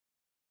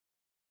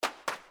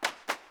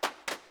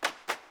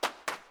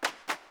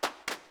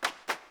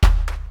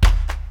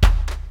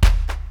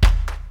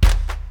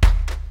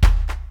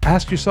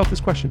Ask yourself this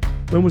question.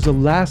 When was the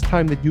last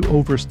time that you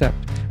overstepped?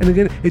 And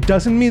again, it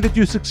doesn't mean that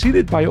you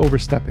succeeded by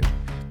overstepping,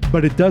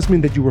 but it does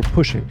mean that you were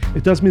pushing.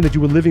 It does mean that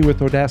you were living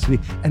with audacity.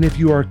 And if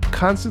you are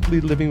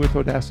constantly living with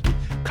audacity,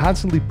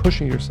 constantly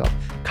pushing yourself,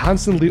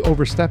 constantly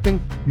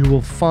overstepping, you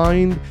will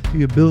find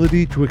the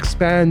ability to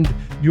expand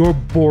your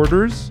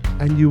borders,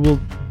 and you will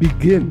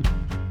begin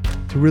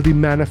to really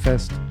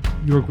manifest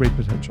your great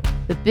potential.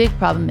 The big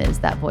problem is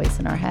that voice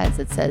in our heads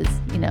that says,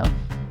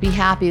 be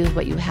happy with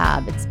what you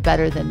have. It's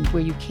better than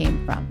where you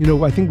came from.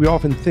 I think we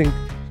often think,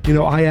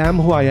 I am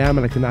who I am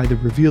and I can either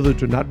reveal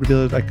it or not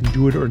reveal it. I can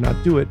do it or not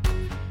do it.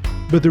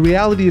 But the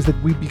reality is that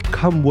we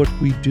become what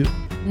we do.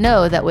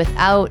 Know that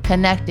without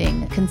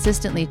connecting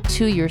consistently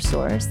to your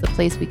source, the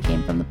place we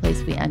came from, the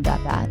place we end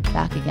up at,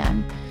 back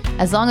again,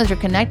 as long as you're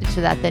connected to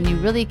that, then you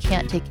really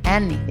can't take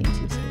anything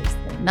too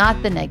seriously.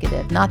 Not the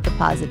negative, not the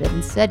positive.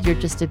 Instead, you're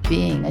just a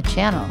being, a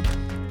channel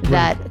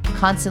that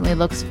constantly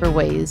looks for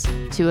ways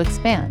to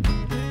expand.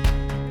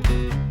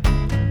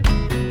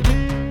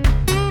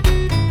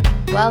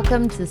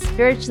 Welcome to the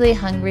Spiritually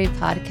Hungry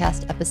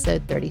Podcast,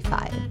 episode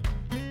 35.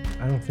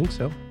 I don't think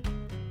so.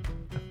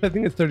 I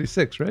think it's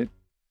 36, right?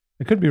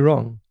 I could be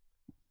wrong.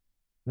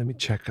 Let me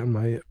check on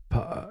my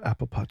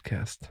Apple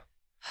Podcast.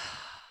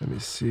 Let me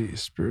see.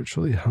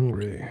 Spiritually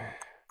Hungry.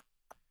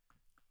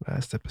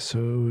 Last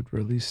episode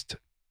released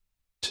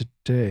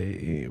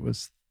today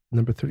was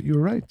number 30. You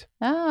were right.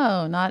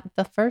 Oh, not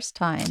the first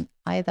time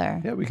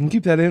either. Yeah, we can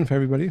keep that in for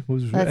everybody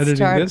who's Let's editing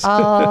start this.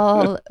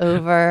 all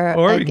over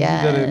Or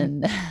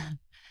again.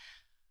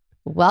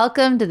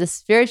 Welcome to the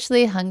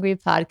Spiritually Hungry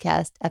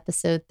Podcast,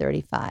 episode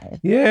 35.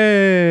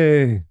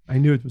 Yay! I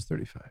knew it was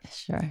 35.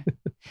 Sure.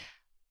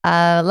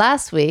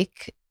 Last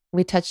week,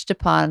 we touched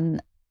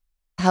upon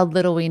how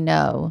little we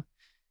know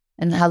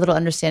and how little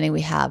understanding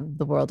we have of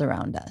the world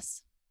around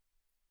us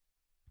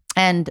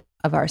and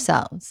of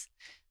ourselves.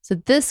 So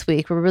this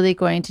week, we're really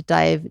going to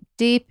dive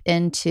deep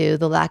into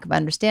the lack of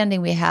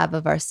understanding we have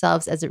of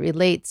ourselves as it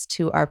relates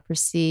to our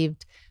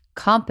perceived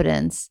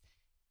competence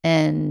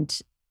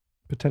and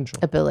Potential.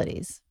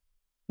 abilities,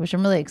 which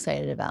I'm really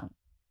excited about.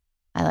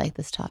 I like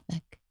this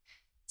topic.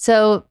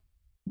 So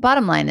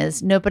bottom line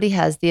is nobody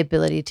has the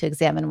ability to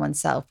examine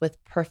oneself with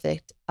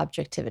perfect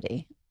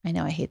objectivity. I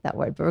know I hate that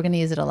word, but we're going to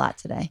use it a lot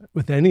today.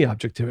 With any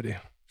objectivity.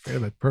 Forget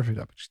about perfect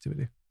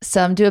objectivity.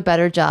 Some do a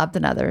better job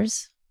than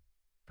others,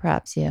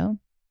 perhaps you.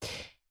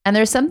 And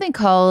there's something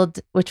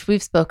called, which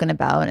we've spoken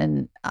about,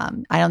 and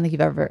I don't think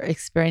you've ever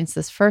experienced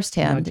this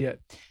firsthand. Not yet.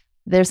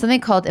 There's something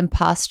called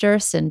imposter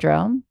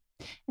syndrome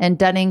and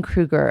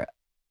Dunning-Kruger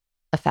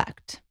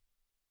effect.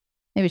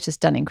 Maybe it's just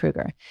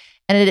Dunning-Kruger.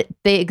 And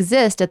they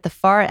exist at the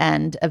far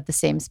end of the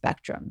same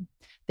spectrum.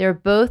 They're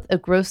both a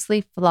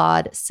grossly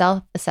flawed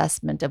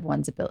self-assessment of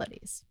one's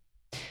abilities.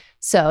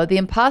 So the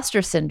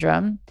imposter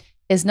syndrome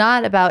is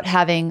not about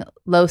having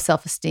low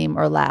self-esteem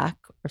or lack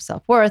or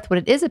self-worth. What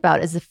it is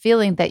about is the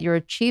feeling that your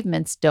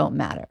achievements don't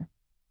matter.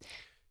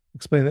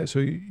 Explain that. So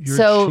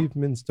your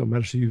achievements don't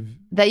matter. So you've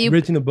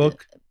written a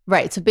book.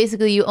 Right. So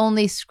basically you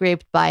only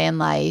scraped by in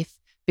life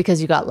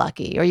because you got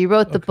lucky, or you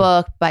wrote the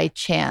book by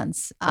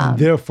chance. And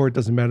therefore it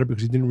doesn't matter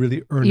because you didn't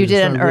really earn it. You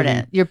didn't earn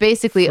it. You're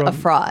basically a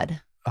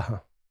fraud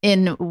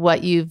in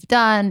what you've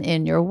done,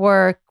 in your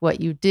work,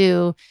 what you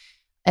do.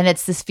 And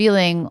it's this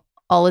feeling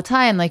all the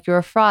time like you're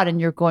a fraud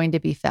and you're going to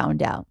be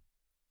found out.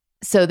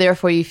 So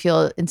therefore you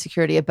feel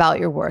insecurity about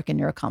your work and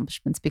your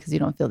accomplishments because you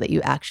don't feel that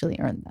you actually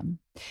earned them.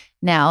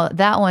 Now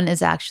that one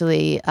is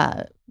actually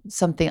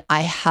something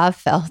I have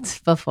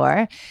felt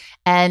before.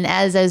 And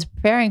as I was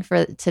preparing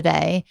for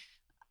today,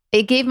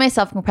 it gave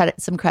myself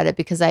some credit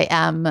because I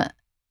am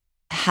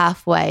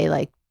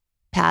halfway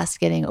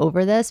past getting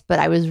over this, but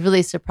I was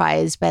really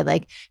surprised by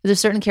there's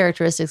certain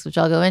characteristics, which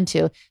I'll go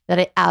into, that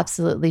I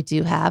absolutely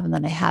do have and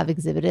that I have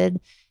exhibited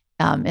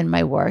in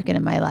my work and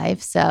in my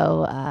life.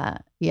 So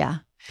yeah.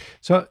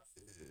 So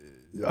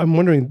I'm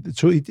wondering,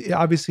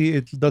 obviously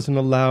it doesn't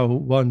allow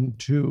one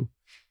to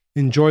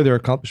enjoy their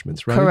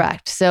accomplishments, right?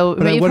 Correct.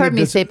 So you've heard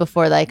me say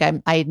before,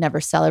 I never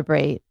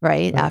celebrate,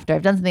 right? After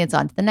I've done something, it's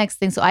on to the next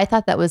thing. So I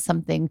thought that was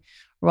something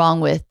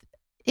wrong with,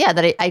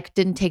 that I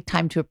didn't take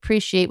time to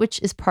appreciate, which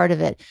is part of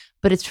it.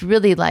 But it's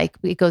really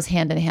it goes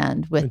hand in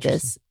hand with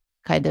this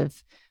kind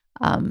of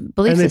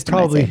belief system. And it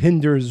probably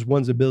hinders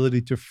one's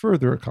ability to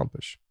further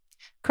accomplish.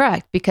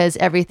 Correct. Because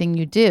everything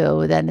you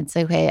do, then it's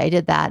okay, I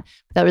did that,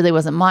 but that really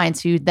wasn't mine.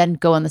 So you then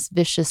go on this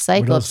vicious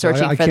cycle of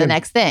searching for the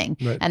next thing.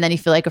 Right. And then you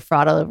feel like a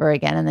fraud all over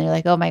again. And then you're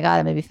like, oh my God,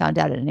 I may be found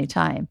out at any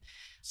time.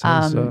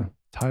 Sounds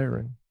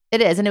tiring.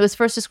 It is. And it was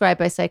first described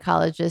by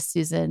psychologist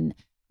Susan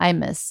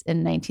Imus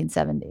in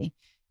 1970.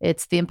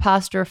 It's the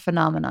imposter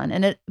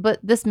phenomenon. But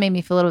this made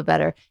me feel a little bit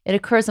better. It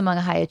occurs among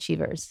high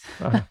achievers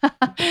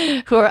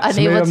who are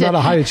unable to not a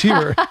high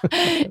achiever.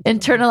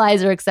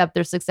 internalize or accept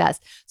their success.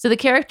 So the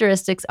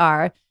characteristics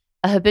are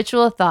a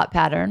habitual thought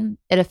pattern.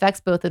 It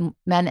affects both in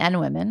men and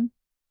women.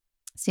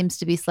 Seems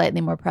to be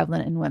slightly more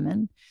prevalent in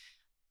women.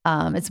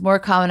 It's more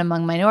common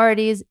among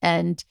minorities,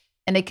 and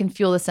And it can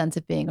fuel a sense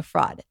of being a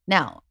fraud.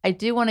 Now, I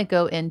do want to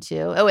go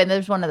into, and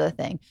there's one other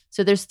thing.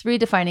 So there's 3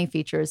 defining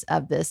features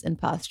of this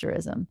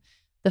imposterism.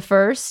 The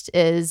first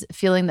is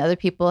feeling that other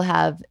people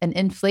have an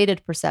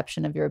inflated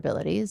perception of your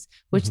abilities,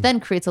 which then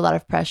creates a lot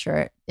of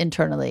pressure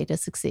internally to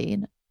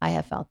succeed. I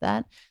have felt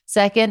that.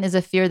 Second is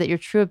a fear that your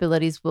true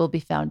abilities will be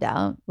found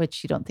out,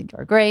 which you don't think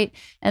are great.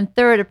 And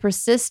third, a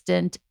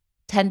persistent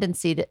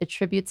tendency to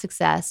attribute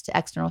success to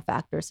external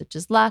factors such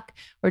as luck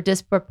or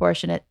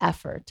disproportionate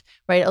effort,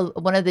 right?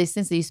 One of these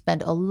things that you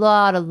spend a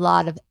lot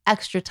of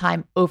extra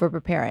time over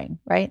preparing,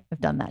 right? I've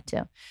done that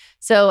too.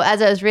 So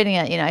as I was reading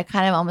it, I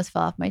kind of almost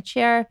fell off my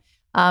chair.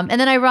 And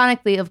then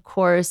ironically, of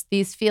course,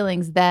 these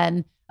feelings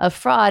then of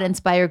fraud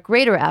inspire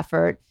greater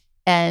effort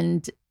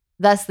and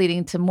thus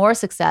leading to more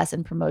success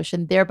and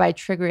promotion, thereby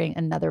triggering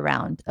another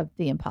round of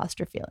the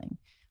imposter feeling.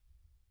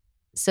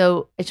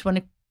 So I just want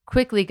to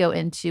quickly go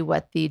into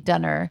what the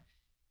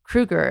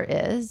Dunning-Kruger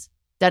is.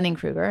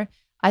 Dunning-Kruger.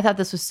 I thought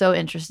this was so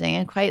interesting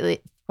and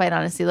quite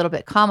honestly, a little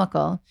bit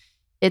comical.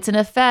 It's an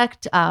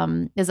effect,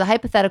 is a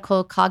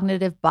hypothetical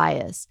cognitive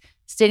bias,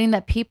 stating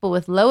that people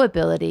with low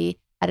ability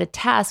at a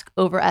task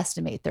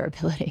overestimate their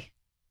ability.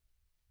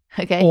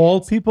 Okay.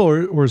 All people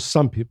or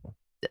some people?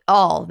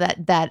 All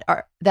that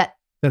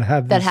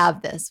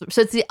have this.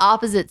 So it's the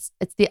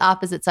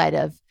opposite side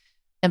of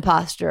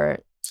imposter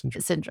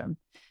syndrome.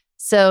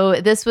 So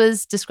this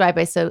was described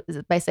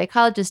by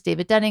psychologists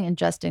David Dunning and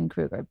Justin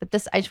Kruger. But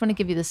I just want to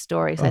give you this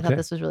story because I thought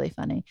this was really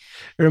funny.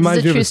 It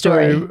reminds you of a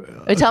story.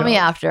 Tell me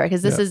after,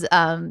 because this is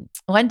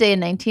one day in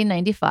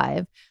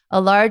 1995, a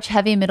large,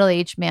 heavy,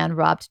 middle-aged man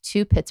robbed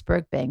 2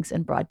 Pittsburgh banks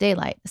in broad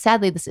daylight.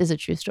 Sadly, this is a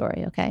true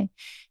story, okay?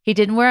 He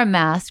didn't wear a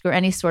mask or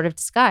any sort of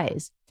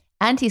disguise,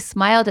 and he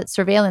smiled at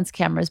surveillance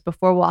cameras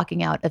before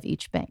walking out of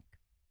each bank.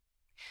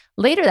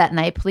 Later that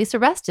night, police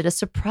arrested a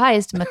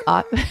surprised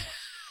MacArthur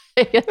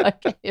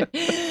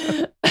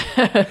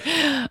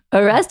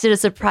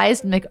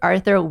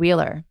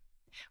Wheeler.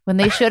 When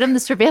they showed him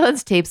the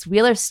surveillance tapes,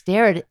 Wheeler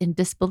stared in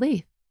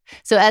disbelief.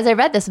 So as I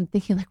read this, I'm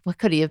thinking, like, what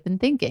could he have been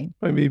thinking?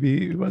 Well,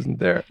 maybe he wasn't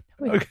there.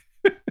 Okay.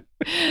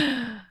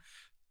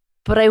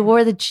 But I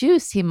wore the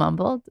juice, he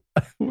mumbled.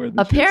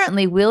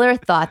 Apparently, Wheeler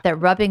thought that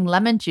rubbing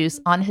lemon juice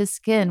on his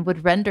skin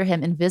would render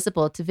him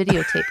invisible to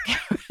videotape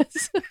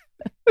cameras.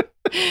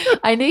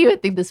 I knew you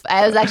would think this.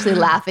 I was actually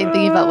laughing,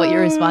 thinking about what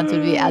your response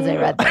would be as I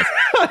read this.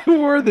 I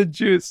wore the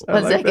juice.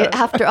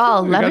 After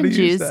all, lemon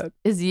juice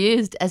is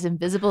used as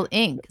invisible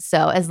ink.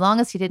 So as long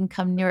as he didn't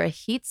come near a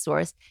heat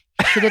source,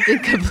 he should have been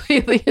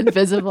completely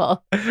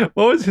invisible.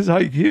 What was his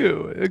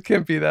IQ? It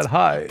can't be that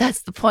high.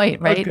 That's the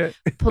point, right? Okay.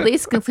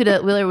 Police concluded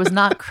that Wheeler was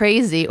not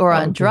crazy or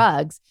on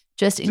drugs,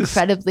 just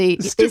incredibly,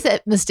 they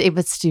said mistake,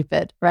 but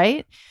stupid,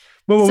 right?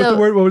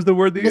 What was the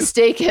word?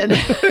 Mistaken.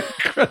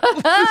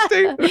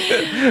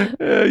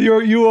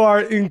 You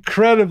are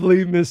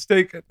incredibly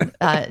mistaken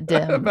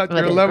about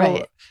your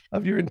level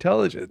of your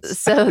intelligence.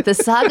 So the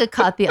saga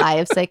caught the eye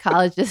of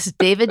psychologist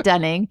David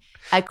Dunning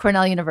at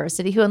Cornell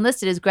University, who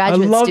enlisted his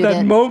graduate student. I love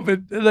that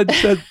moment.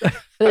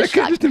 I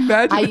can just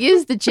imagine. I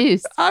used the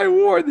juice. I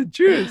wore the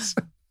juice.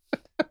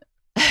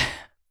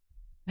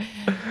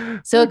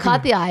 So it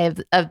caught the eye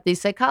of the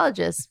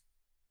psychologists.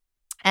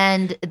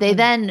 And they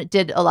then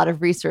did a lot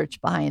of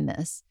research behind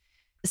this.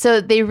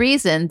 So they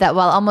reasoned that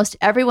while almost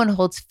everyone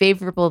holds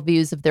favorable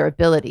views of their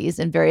abilities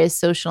in various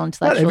social and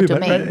intellectual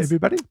domains,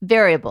 everybody?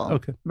 Variable,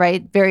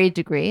 right? Varied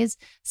degrees.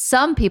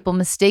 Some people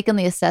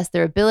mistakenly assess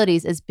their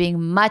abilities as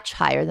being much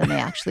higher than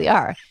they actually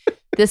are.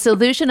 This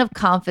illusion of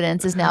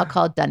confidence is now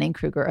called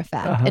Dunning-Kruger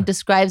effect. It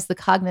describes the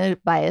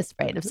cognitive bias,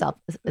 right, of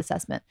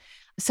self-assessment.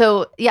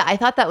 So yeah, I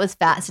thought that was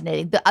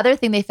fascinating. The other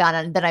thing they found,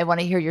 and then I want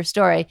to hear your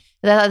story,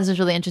 but I thought this was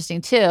really interesting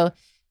too.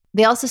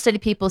 They also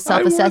studied people's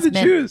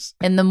self-assessment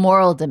in the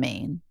moral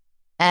domain.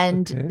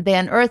 And they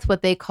unearthed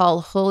what they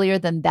call holier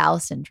than thou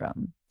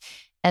syndrome.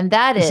 And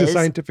that is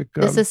scientific.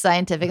 This is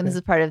scientific, and this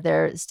is part of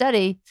their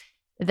study,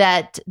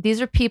 that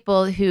these are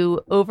people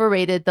who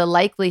overrated the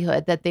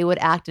likelihood that they would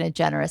act in a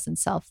generous and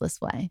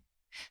selfless way.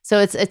 So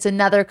it's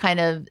another kind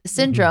of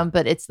syndrome,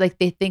 but it's like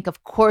they think,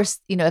 of course,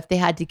 if they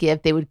had to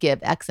give, they would give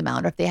X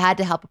amount. Or if they had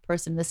to help a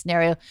person in this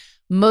scenario,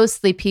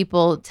 mostly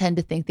people tend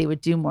to think they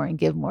would do more and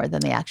give more than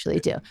they actually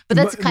do. But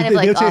that's kind of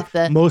like off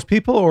the... Most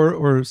people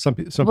or some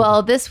people?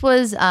 Well, this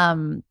was,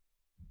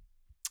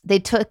 they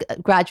took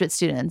graduate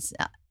students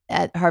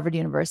at Harvard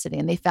University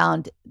and they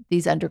found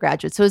these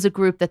undergraduates. So it was a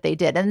group that they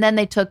did. And then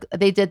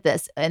they did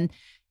this. And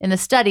in the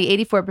study,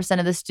 84%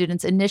 of the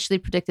students initially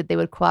predicted they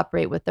would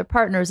cooperate with their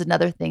partners,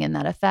 another thing in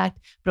that effect,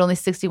 but only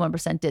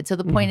 61% did. So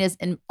the point is,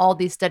 in all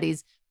these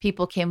studies,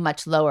 people came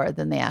much lower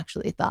than they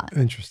actually thought.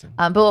 Interesting.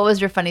 But what was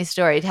your funny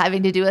story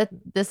having to do with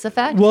this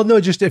effect? Well, no,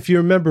 just if you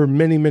remember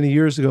many, many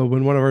years ago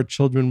when one of our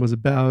children was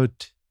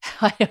about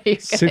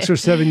 6 or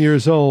 7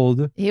 years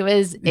old. He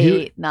was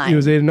 8, 9. He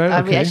was 8 and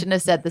 9. Okay. I shouldn't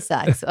have said the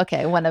sex.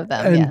 Okay, one of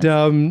them.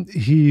 And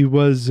he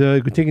was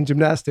taking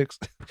gymnastics.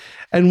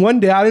 And one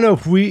day, I don't know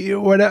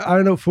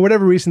for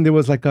whatever reason, there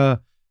was like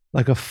a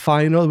like a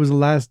final. It was the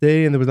last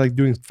day, and they were like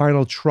doing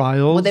final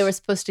trials. Well, they were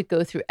supposed to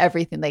go through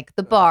everything, like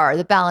the bar,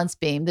 the balance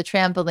beam, the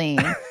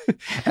trampoline,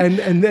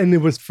 and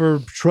it was for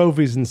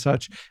trophies and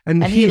such.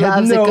 And he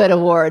loves a good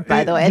award,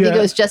 by the way. I think it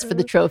was just for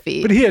the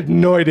trophy. But he had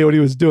no idea what he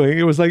was doing.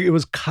 It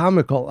was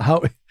comical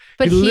how.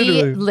 But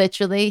he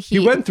literally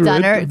went through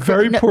it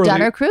very poorly.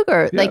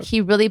 Dunner-Kruger, like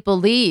he really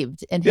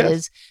believed in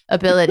his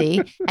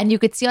ability, and you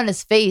could see on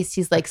his face,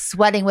 he's like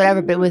sweating,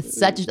 whatever. But with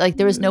such like,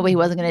 there was no way he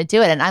wasn't going to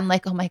do it. And I'm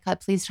like, oh my God,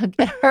 please don't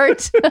get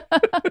hurt.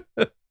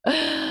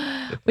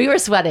 We were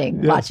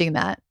sweating watching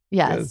that.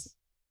 Yes,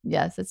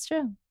 it's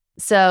true.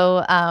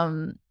 So,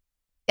 and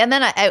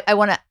then I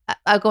want to.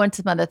 I'll go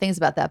into some other things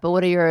about that. But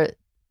what are your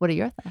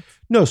thoughts?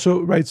 No,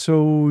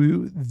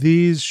 so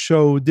these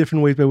show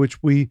different ways by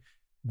which we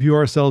view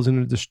ourselves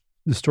in a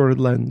distorted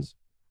lens.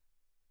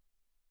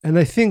 And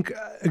I think,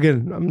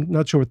 again, I'm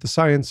not sure what the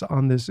science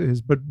on this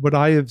is, but what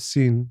I have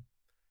seen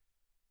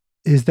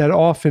is that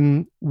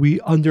often we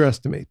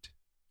underestimate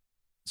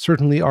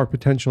certainly our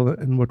potential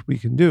and what we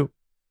can do.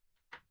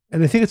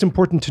 And I think it's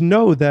important to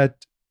know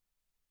that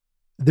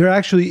there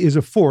actually is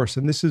a force,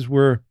 and this is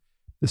where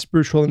the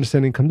spiritual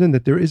understanding comes in,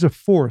 that there is a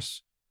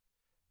force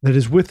that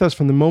is with us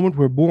from the moment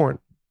we're born,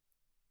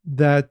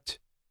 that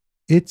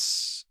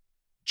its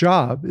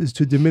job is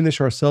to diminish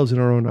ourselves in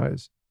our own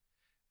eyes.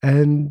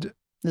 And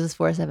does this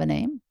force have a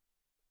name?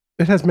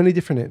 It has many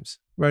different names,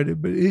 right?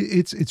 But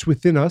it's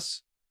within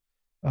us.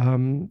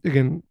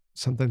 Again,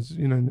 sometimes,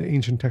 in the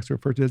ancient texts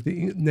referred to as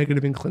the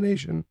negative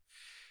inclination.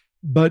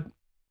 But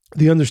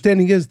the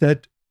understanding is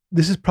that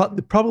this is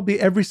probably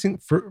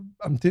everything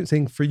I'm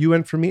saying for you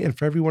and for me and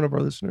for every one of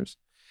our listeners,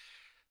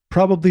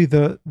 probably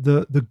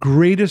the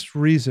greatest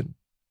reason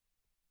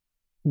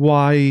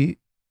why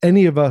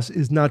any of us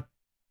is not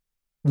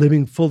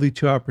living fully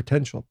to our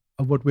potential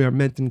of what we are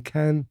meant and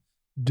can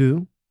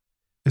do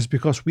is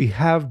because we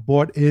have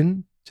bought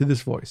in to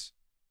this voice.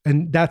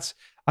 And that's,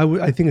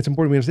 I think it's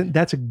important we understand,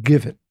 that's a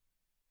given.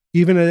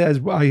 Even as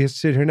I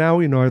sit here now,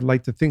 I'd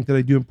like to think that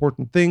I do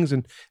important things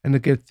and to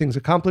get things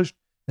accomplished.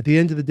 At the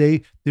end of the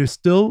day,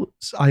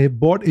 I have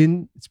bought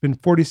in, it's been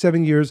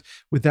 47 years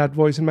with that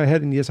voice in my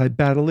head. And yes, I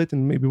battle it.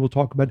 And maybe we'll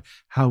talk about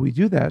how we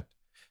do that.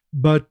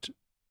 But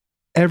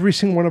every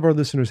single one of our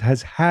listeners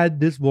has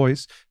had this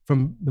voice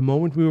from the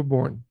moment we were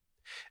born.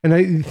 And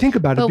I think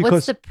about it because... But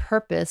what's the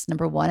purpose,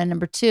 number one? And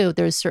number two,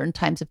 there's certain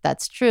times, if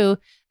that's true,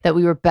 that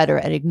we were better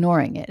at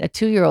ignoring it. A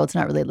 2-year-old's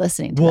not really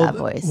listening to that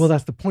voice. Well,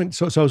 that's the point.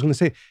 So I was going to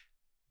say,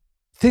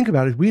 think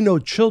about it. We know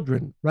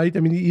children, right? I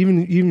mean,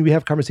 even we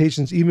have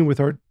conversations, even with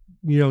our,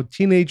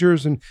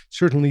 teenagers and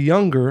certainly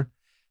younger,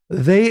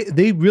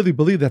 they really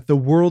believe that the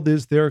world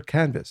is their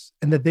canvas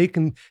and that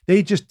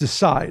they just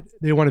decide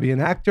they want to be an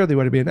actor, they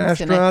want to be an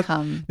astronaut,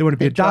 they want to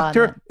be a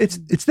doctor.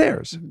 It's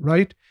theirs,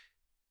 right?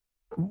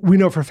 We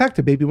know for a fact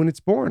a baby, when it's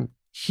born,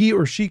 he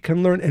or she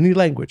can learn any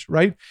language,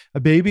 right? A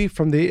baby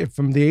from the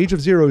age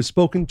of 0 is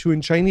spoken to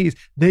in Chinese.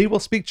 They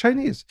will speak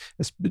Chinese.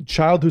 A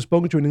child who's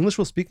spoken to in English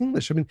will speak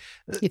English. I mean,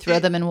 you throw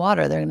them in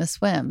water, they're going to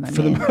swim.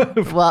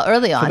 Well,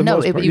 early on, no,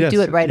 if you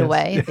do it right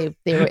away.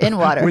 They were in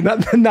water.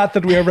 Not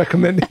that we are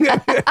recommending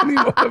any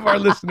one of our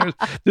listeners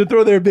to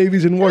throw their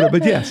babies in water,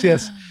 but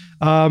yes.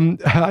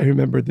 I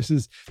remember this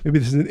is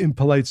an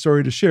impolite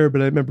story to share,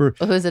 but I remember.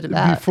 Well, who's it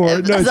about?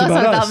 It's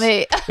about us.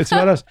 Me. It's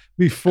about us.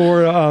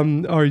 Before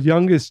our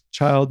youngest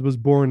child was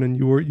born, and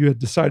you had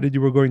decided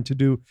you were going to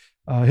do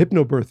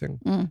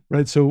hypnobirthing,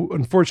 right? So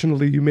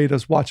unfortunately, you made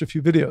us watch a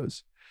few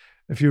videos.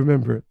 If you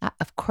remember.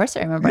 Of course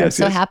I remember. I'm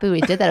so happy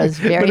we did that. It was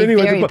very,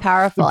 very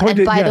powerful.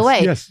 And by the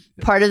way,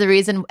 part of the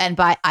reason,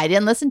 I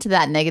didn't listen to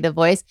that negative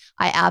voice.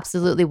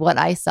 What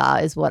I saw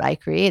is what I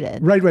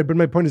created. Right. But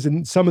my point is,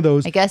 in some of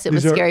those, I guess it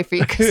was scary for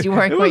you because you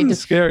weren't going to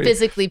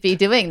physically be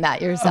doing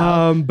that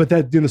yourself. But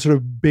that, sort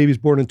of babies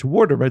born into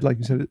water, right? Like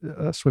you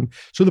said, swim.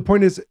 So the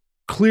point is,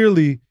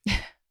 clearly,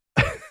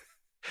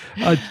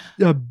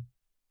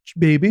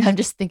 babies. I'm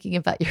just thinking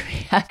about your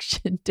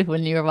reaction to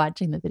when you were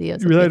watching the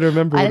videos. You really don't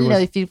remember. I didn't know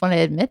if you'd want to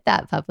admit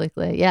that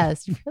publicly.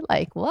 Yes, you're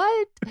like,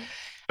 what?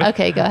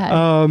 Okay, go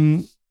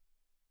ahead.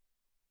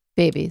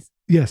 Babies.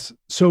 Yes.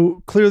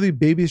 So clearly,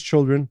 babies,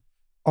 children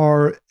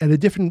are at a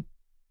different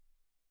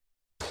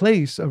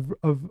place of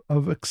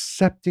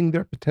accepting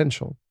their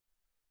potential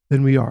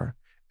than we are,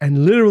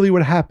 and literally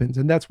what happens,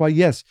 and that's why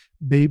yes,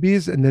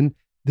 babies, and then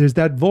there's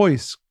that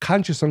voice,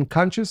 conscious,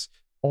 unconscious,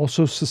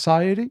 also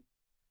society,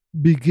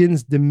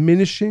 begins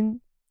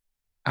diminishing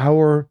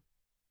our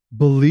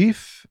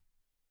belief,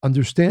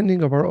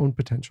 understanding of our own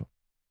potential.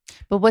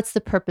 But what's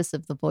the purpose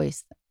of the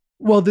voice?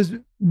 Well, there's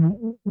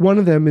one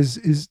of them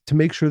is to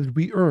make sure that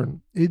we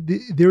earn.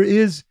 There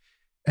is,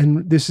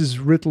 and this is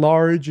writ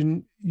large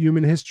in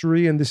human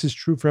history, and this is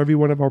true for every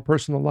one of our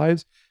personal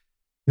lives,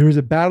 there is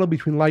a battle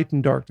between light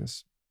and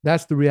darkness.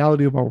 That's the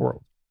reality of our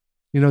world.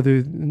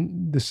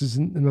 This is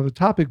another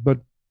topic, but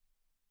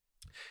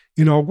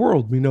in our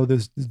world, we know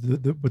there's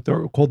what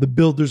they're called the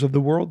builders of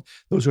the world,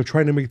 those who are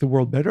trying to make the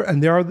world better,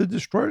 and there are the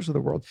destroyers of the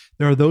world.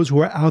 There are those who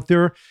are out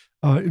there,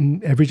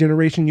 in every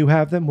generation you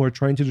have them, who are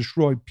trying to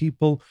destroy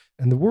people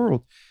and the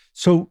world.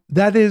 So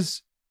that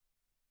is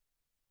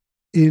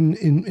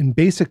in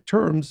basic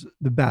terms,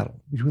 the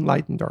battle between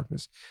light and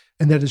darkness.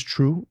 And that is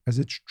true, as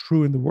it's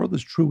true in the world,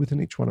 is true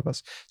within each one of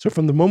us. So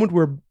from the moment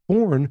we're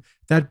born,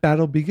 that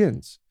battle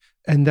begins.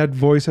 And that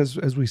voice,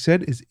 as we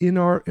said, is in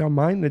our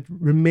mind. It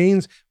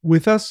remains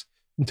with us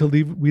until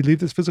we leave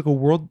this physical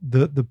world.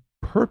 The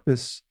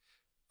purpose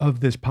of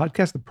this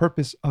podcast, the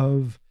purpose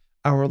of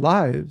our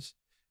lives,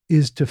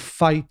 is to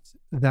fight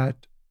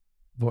that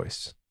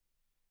voice.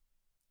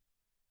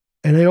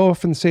 And I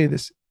often say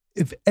this,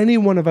 if any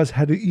one of us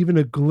had even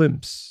a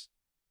glimpse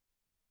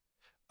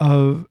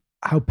of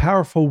how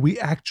powerful we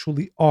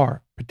actually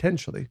are,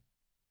 potentially,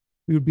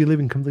 we would be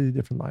living completely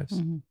different lives.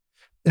 Mm-hmm.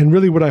 And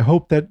really what I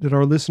hope that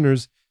our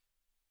listeners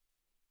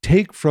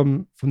take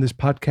from this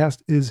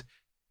podcast is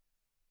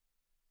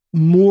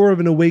more of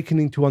an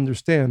awakening to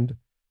understand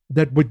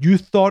that what you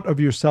thought of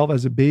yourself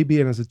as a baby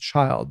and as a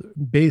child,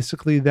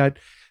 basically that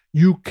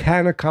you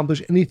can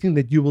accomplish anything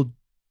that you will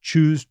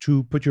choose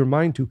to put your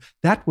mind to,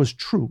 that was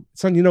true.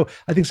 It's not,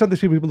 I think sometimes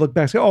people look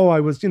back and say, oh,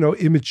 I was,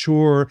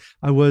 immature.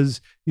 I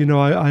was,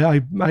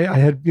 I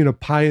had,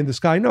 pie in the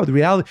sky. No, the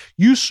reality,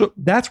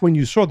 that's when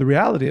you saw the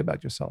reality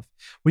about yourself.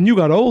 When you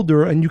got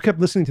older and you kept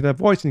listening to that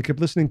voice and you kept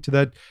listening to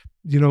that,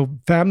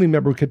 family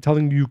member who kept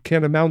telling you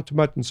can't amount to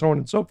much and so on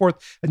and so forth.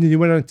 And then you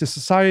went out into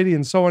society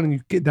and so on,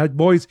 and that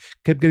voice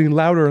kept getting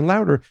louder and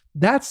louder.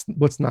 That's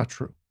what's not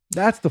true.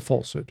 That's the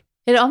falsehood.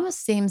 It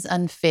almost seems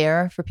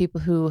unfair for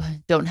people who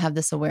don't have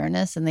this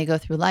awareness and they go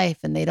through life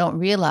and they don't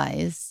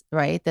realize,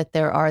 right, that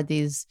there are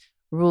these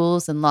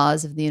rules and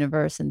laws of the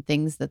universe and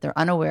things that they're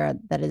unaware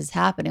that is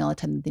happening all the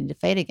time that they need to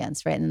fight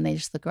against, right? And then they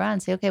just look around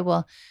and say, okay,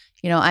 well,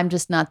 I'm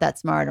just not that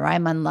smart, or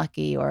I'm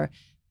unlucky,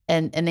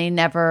 and they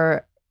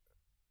never,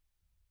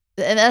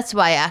 and that's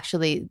why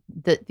actually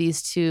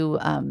these two,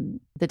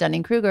 the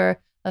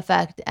Dunning-Kruger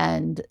effect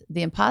and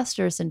the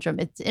imposter syndrome,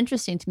 it's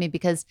interesting to me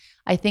because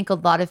I think a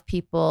lot of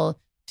people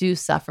do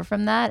suffer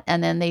from that,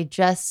 and then they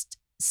just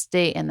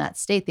stay in that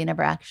state. They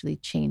never actually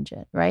change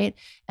it, right?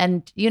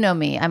 And you know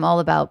me, I'm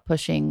all about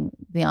pushing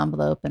the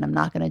envelope, and I'm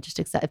not going to just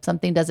accept if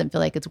something doesn't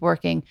feel like it's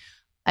working.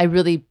 I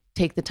really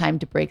take the time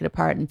to break it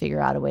apart and figure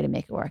out a way to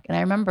make it work. And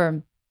I remember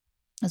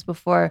it was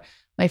before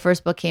my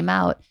first book came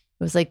out.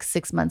 It was like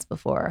 6 months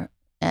before.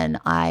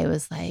 And I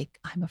was like,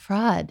 I'm a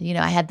fraud.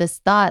 I had this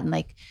thought and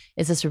like,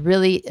 is this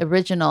really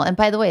original? And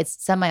by the way,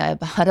 it's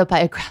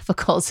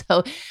semi-autobiographical.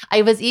 So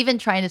I was even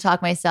trying to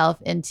talk myself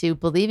into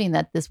believing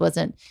that this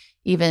wasn't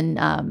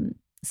even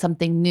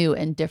something new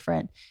and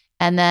different.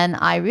 And then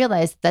I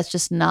realized that's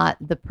just not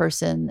the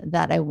person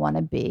that I want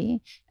to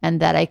be, and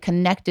that I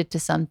connected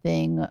to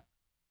something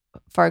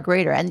far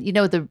greater. And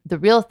the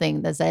real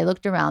thing is I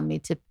looked around me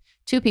to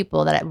two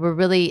people that were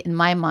really, in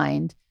my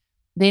mind,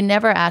 they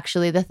never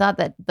actually, the thought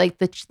that like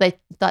they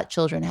thought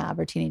children have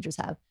or teenagers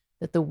have,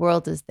 that the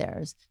world is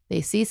theirs.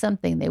 They see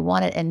something, they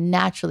want it, and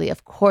naturally,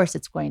 of course,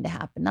 it's going to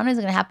happen. Not only is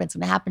it going to happen, it's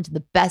going to happen to the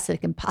best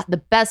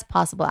the best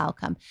possible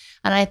outcome.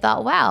 And I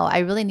thought, wow, I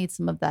really need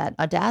some of that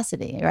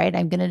audacity, right?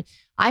 I'm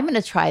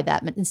gonna try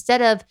that, but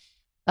instead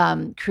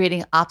of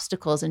creating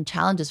obstacles and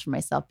challenges for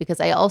myself, because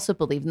I also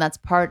believe, and that's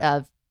part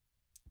of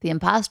the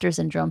imposter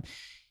syndrome.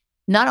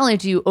 Not only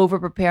do you over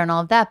prepare and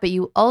all of that, but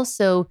you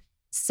also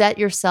set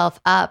yourself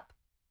up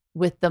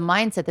with the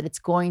mindset that it's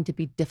going to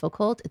be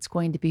difficult, it's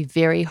going to be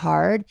very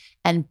hard.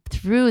 And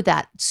through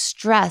that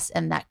stress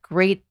and that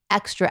great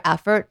extra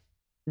effort,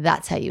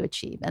 that's how you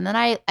achieve. And then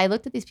I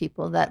looked at these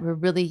people that were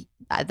really,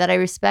 that I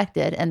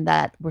respected and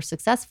that were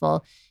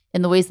successful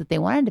in the ways that they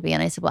wanted to be.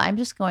 And I said, well, I'm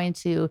just going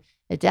to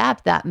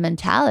adapt that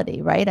mentality,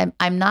 right?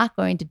 I'm not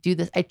going to do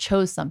this. I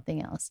chose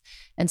something else.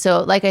 And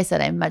so, like I said,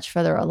 I'm much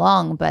further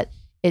along, but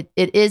it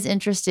is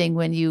interesting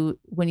when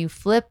you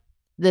flip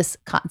this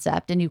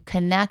concept and you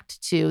connect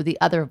to the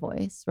other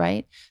voice,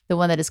 right? The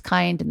one that is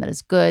kind and that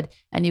is good.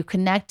 And you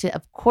connect to,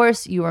 of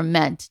course, you are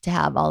meant to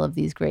have all of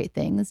these great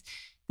things.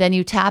 Then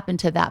you tap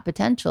into that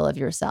potential of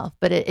yourself.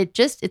 But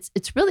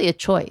it's really a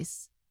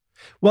choice.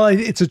 Well,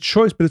 it's a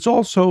choice, but it's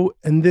also,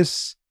 and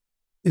this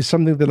is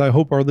something that I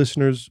hope our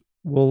listeners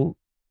will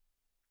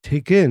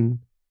take in.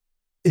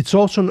 It's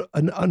also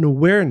an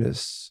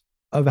awareness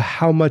of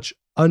how much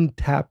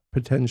untapped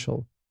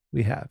potential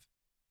we have.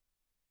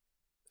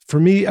 For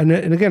me, and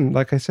again,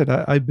 like I said,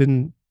 I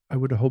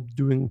would hope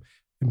doing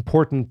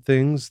important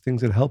things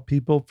that help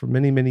people for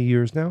many, many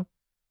years now.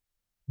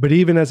 But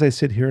even as I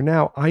sit here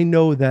now, I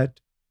know that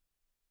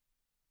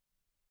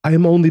I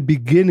am only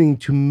beginning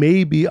to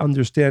maybe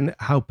understand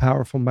how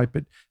powerful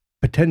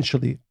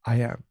potentially I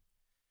am.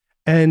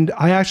 And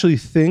I actually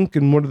think,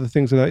 and one of the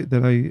things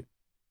that I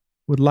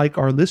would like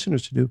our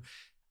listeners to do,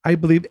 I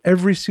believe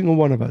every single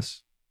one of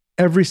us,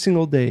 every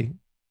single day,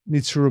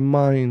 needs to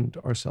remind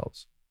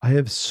ourselves, I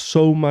have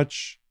so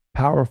much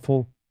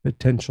powerful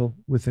potential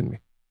within me.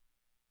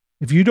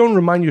 If you don't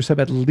remind yourself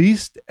at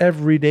least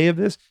every day of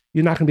this,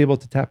 you're not going to be able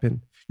to tap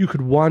in. You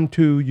could want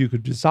to, you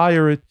could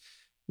desire it,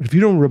 but if you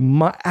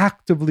don't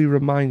actively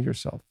remind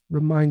yourself,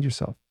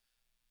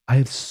 I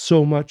have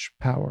so much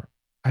power.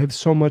 I have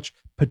so much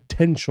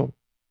potential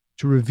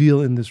to reveal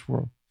in this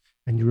world.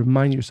 And you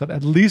remind yourself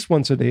at least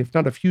once a day, if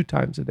not a few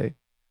times a day,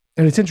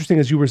 And it's interesting,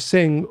 as you were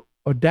saying,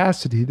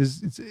 audacity,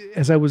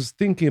 as I was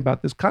thinking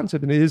about this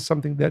concept, and it is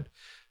something that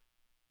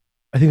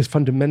I think is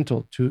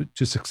fundamental to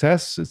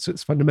success.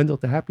 It's fundamental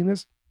to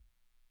happiness.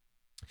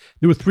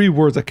 There were three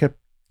words that kept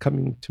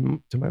coming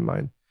to my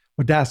mind.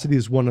 Audacity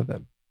is one of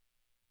them.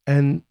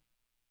 And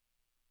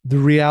the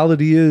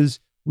reality is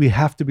we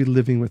have to be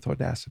living with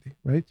audacity,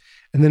 right?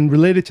 And then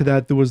related to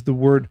that, there was the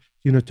word,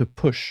 to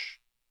push.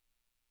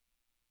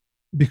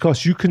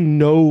 Because you can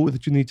know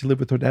that you need to live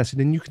with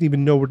audacity, and you can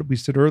even know what we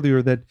said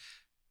earlier, that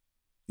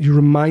you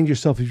remind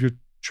yourself of your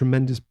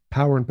tremendous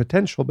power and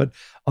potential, but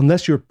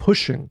unless you're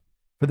pushing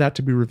for that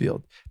to be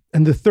revealed.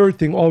 And the third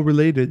thing, all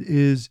related,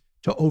 is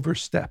to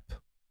overstep.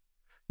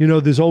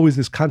 There's always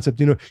this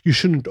concept, you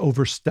shouldn't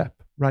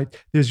overstep, right?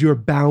 There's your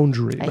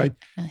boundary, right?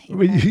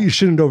 You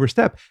shouldn't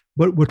overstep.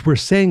 But what we're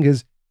saying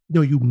is,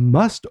 no, you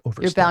must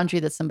overstep. Your boundary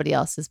that somebody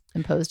else has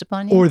imposed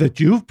upon you. Or that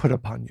you've put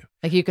upon you.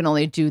 Like you can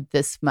only do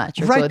this much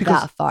or go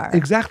that far.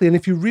 Exactly. And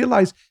if you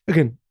realize,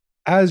 again,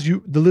 as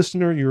the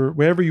listener, you're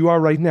wherever you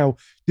are right now,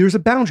 there's a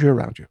boundary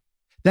around you.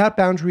 That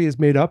boundary is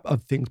made up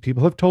of things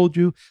people have told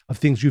you, of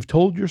things you've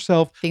told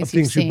yourself, of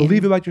things you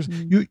believe about yourself.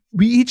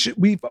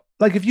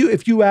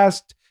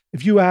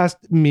 If you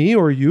asked me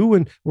or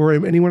you or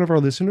any one of our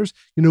listeners,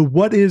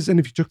 what is, and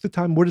if you took the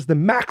time, what is the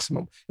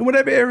maximum in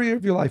whatever area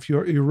of your life,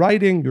 you're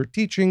writing, you're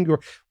teaching, or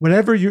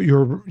whatever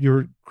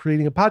you're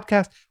creating a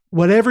podcast,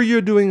 whatever you're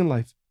doing in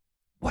life,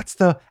 what's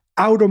the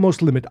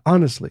outermost limit?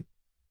 Honestly,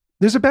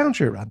 there's a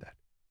boundary around that.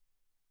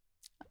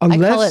 I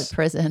call it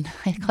prison.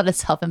 I call it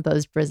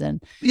self-imposed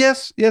prison.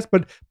 Yes,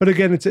 but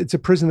again, it's a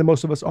prison that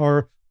most of us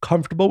are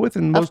comfortable with,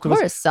 and most of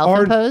us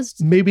self-imposed,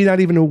 are maybe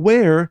not even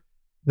aware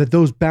that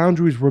those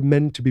boundaries were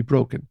meant to be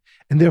broken.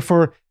 And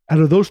therefore, out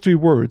of those three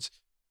words,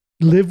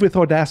 live with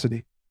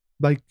audacity,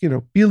 be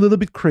a little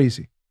bit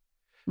crazy.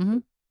 Mm-hmm.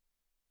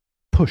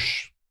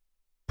 Push,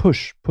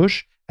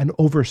 and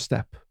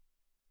overstep.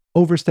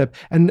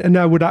 And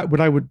now what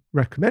I would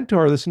recommend to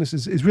our listeners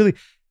is really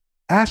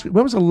ask,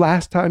 when was the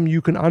last time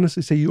you can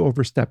honestly say you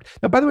overstepped?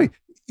 Now, by the way,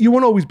 you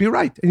won't always be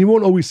right and you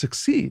won't always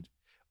succeed,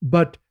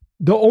 but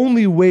the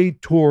only way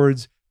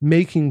towards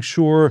making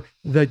sure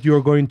that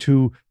you're going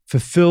to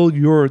fulfill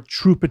your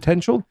true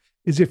potential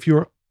is if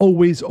you're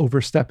always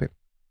overstepping.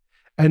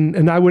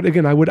 And I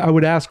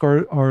would ask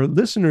our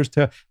listeners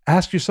to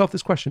ask yourself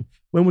this question: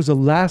 when was the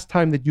last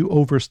time that you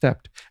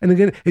overstepped? And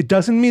again, it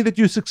doesn't mean that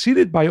you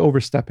succeeded by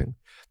overstepping,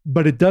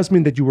 but it does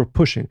mean that you were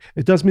pushing.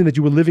 It does mean that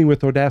you were living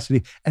with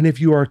audacity. And if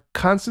you are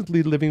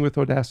constantly living with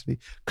audacity,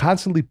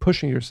 constantly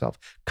pushing yourself,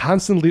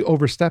 constantly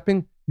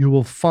overstepping, you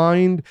will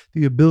find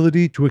the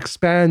ability to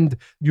expand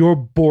your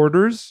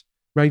borders,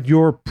 right?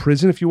 Your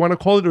prison, if you want to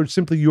call it, or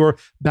simply your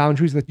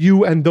boundaries that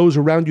you and those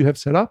around you have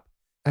set up,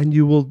 and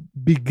you will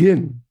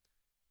begin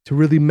to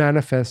really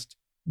manifest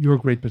your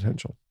great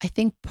potential. I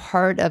think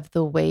part of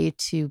the way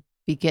to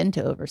begin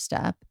to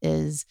overstep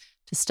is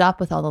to stop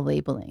with all the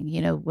labeling.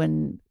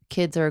 When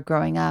kids are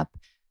growing up,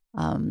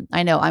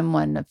 I know I'm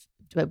one of,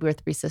 we're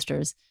three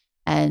sisters,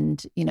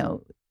 and,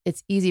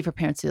 it's easy for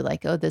parents to be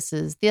like, oh, this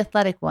is the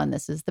athletic one,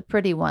 this is the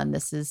pretty one,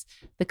 this is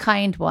the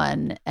kind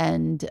one.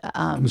 And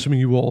I'm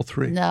assuming you all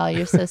three. No,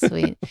 you're so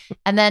sweet.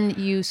 And then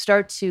you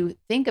start to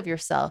think of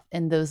yourself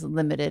in those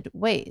limited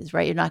ways,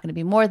 right? You're not going to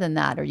be more than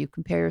that, or you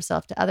compare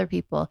yourself to other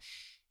people.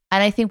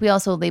 And I think we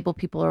also label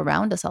people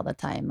around us all the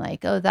time,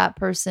 like, oh, that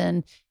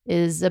person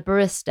is a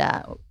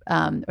barista,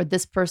 or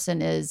this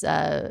person is,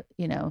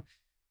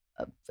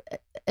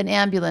 an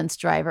ambulance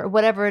driver, or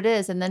whatever it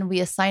is. And then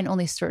we assign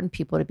only certain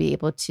people to be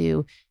able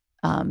to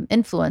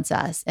influence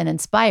us and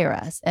inspire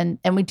us. And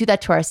we do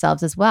that to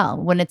ourselves as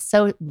well, when it's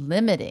so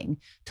limiting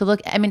to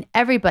look. I mean,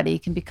 everybody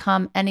can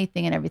become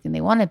anything and everything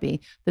they want to be.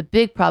 The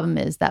big problem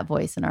is that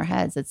voice in our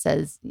heads that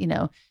says,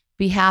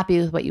 be happy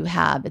with what you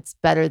have. It's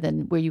better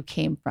than where you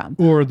came from.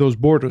 Or those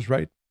borders,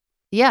 right?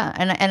 Yeah.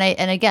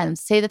 And again,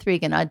 say the three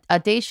again,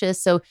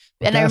 audacious. So,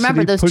 and I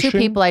remember those two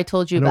people I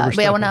told you about.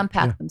 Wait, I want to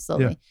unpack them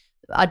slowly. Yeah.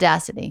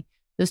 Audacity.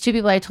 Those two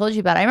people I told you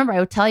about, I remember I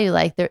would tell you,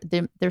 like,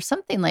 there's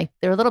something, like,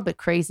 they're a little bit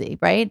crazy,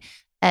 right?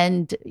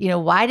 And,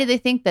 why do they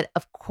think that,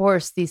 of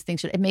course, these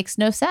things it makes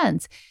no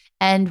sense.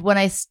 And when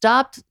I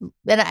stopped,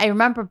 and I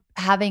remember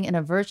having an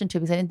aversion to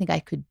it because I didn't think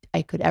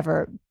I could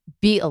ever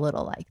be a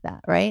little like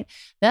that, right?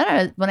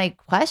 Then when I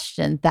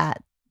questioned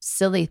that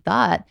silly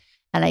thought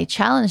and I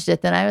challenged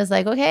it, then I was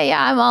like, okay,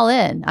 yeah, I'm all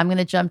in. I'm going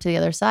to jump to the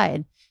other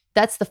side.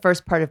 That's the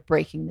first part of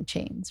breaking the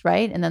chains,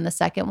 right? And then the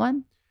second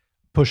one?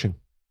 Pushing.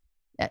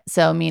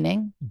 So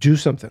meaning? Do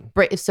something.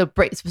 So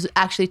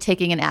actually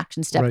taking an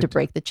action step to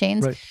break the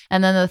chains. Right.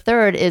 And then the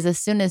third is, as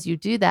soon as you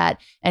do that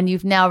and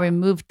you've now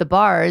removed the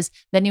bars,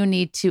 then you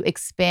need to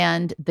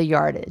expand the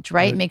yardage,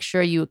 right? Make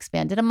sure you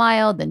expand it 1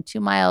 mile, then 2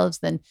 miles,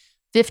 then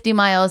 50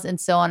 miles, and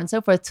so on and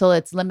so forth till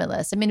it's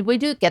limitless. I mean, we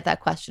do get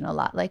that question a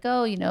lot, like,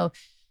 oh,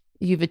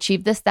 you've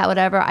achieved this, that,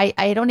 whatever.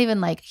 I don't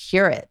even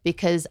hear it,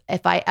 because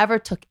if I ever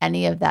took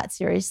any of that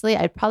seriously,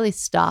 I'd probably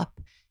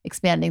stop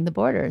expanding the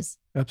borders.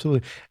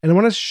 Absolutely. And I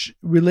want to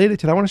relate it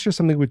to that. I want to share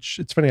something which,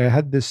 it's funny, I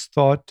had this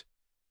thought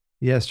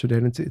yesterday,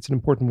 and it's an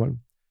important one.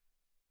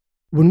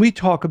 when we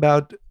talk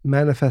about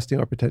manifesting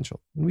our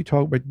potential, when we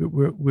talk about,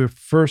 we're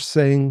first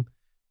saying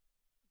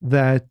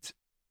that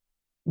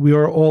we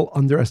are all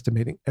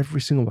underestimating,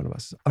 every single one of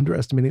us is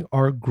underestimating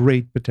our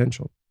great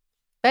potential.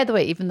 By the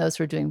way, even those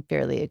who are doing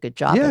fairly a good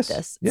job at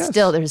this,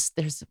 still there's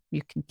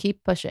you can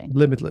keep pushing.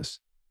 Limitless.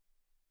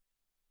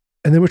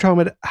 And then we're talking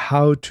about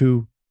how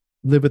to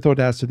live with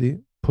audacity,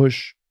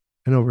 push,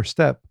 and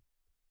overstep.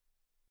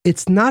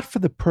 It's not for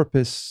the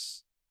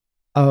purpose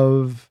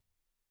of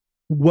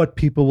what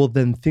people will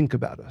then think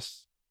about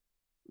us,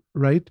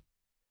 right?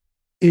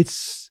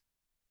 It's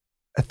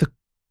at the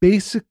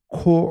basic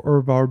core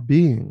of our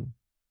being.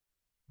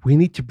 We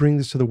need to bring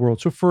this to the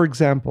world. So for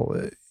example,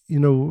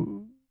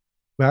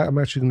 I'm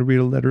actually going to read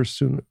a letter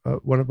soon.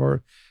 One of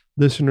our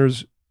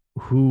listeners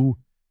who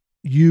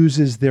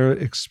uses their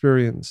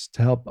experience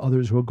to help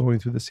others who are going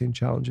through the same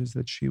challenges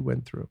that she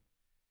went through.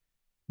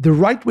 The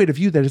right way to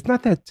view that is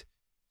not that,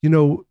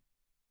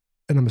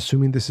 and I'm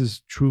assuming this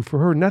is true for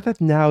her, not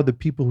that now the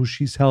people who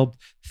she's helped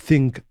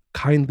think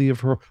kindly of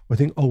her or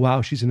think, oh,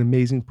 wow, she's an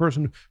amazing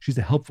person. She's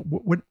a helpful.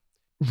 What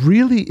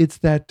really, it's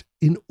that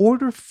in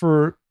order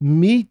for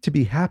me to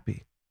be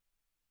happy,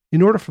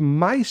 in order for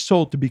my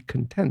soul to be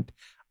content,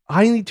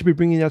 I need to be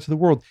bringing it out to the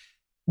world.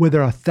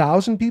 Whether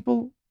 1,000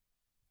 people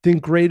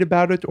think great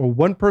about it, or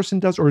one person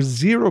does, or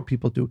 0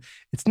 people do.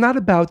 It's not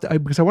about,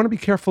 because I want to be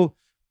careful,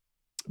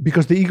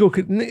 because the ego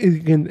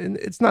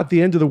it's not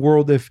the end of the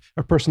world if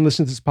a person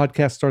listening to this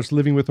podcast starts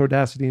living with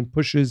audacity and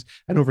pushes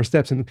and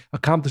oversteps and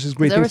accomplishes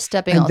great things.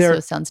 Overstepping also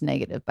sounds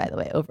negative, by the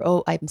way.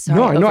 I'm sorry.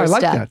 No, I know. I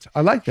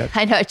like that.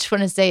 I know. I just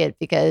want to say it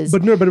because.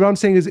 But what I'm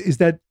saying is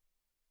that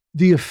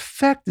the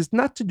effect is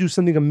not to do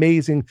something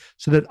amazing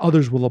so that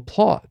others will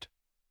applaud.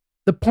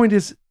 The point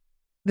is,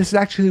 this is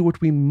actually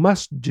what we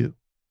must do.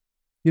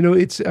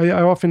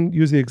 I often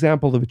use the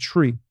example of a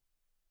tree.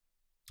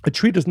 A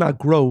tree does not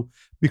grow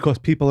because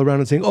people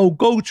around it saying, oh,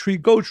 go tree,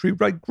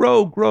 right?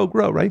 Grow,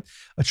 right?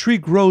 A tree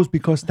grows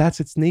because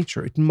that's its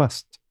nature. It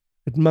must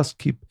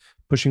keep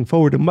pushing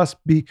forward. It must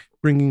be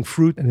bringing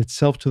fruit and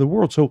itself to the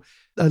world. So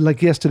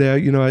like yesterday,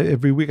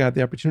 every week I have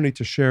the opportunity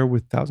to share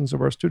with thousands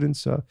of our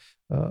students a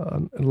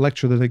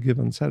lecture that I give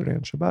on Saturday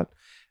on Shabbat.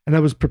 And I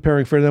was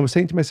preparing for it. And I was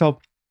saying to myself,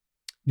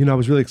 I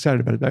was really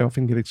excited about it. I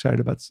often get excited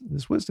about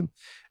this wisdom.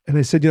 And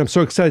I said, I'm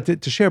so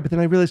excited to share. But then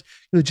I realized,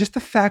 just the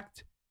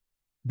fact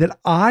that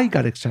I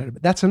got excited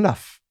about, that's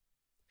enough.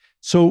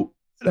 So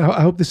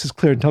I hope this is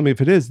clear, and tell me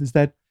if it is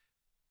that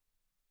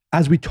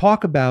as we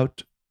talk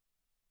about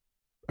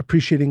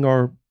appreciating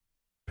our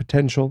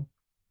potential,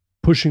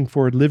 pushing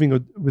forward,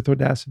 living with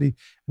audacity,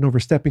 and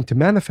overstepping to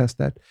manifest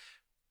that,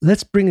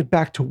 let's bring it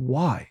back to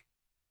why.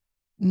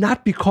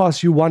 Not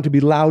because you want to be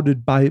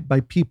lauded by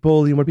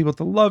people, you want people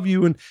to love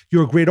you, and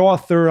you're a great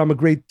author, I'm a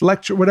great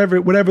lecturer,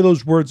 whatever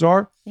those words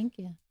are. Thank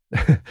you.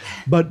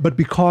 but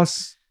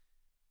because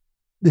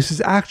this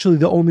is actually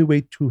the only way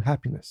to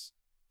happiness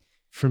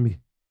for me.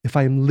 If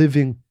I am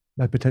living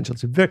my potential,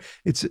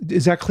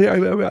 is that clear?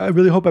 I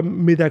really hope I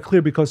made that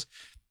clear, because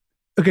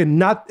again,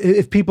 not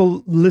if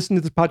people listen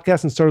to this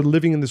podcast and started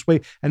living in this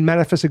way and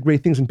manifested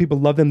great things and people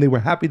love them, they were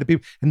happy,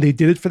 and they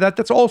did it for that.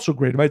 That's also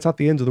great, right? It's not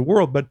the end of the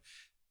world, but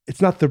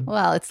it's not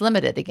it's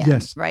limited again,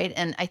 yes. Right?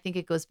 And I think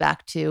it goes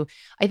back to,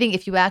 I think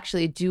if you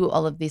actually do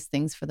all of these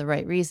things for the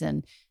right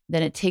reason,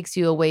 then it takes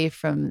you away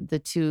from the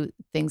 2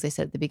 things I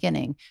said at the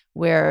beginning,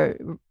 where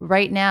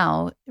right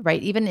now,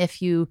 right, even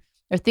if you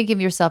are thinking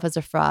of yourself as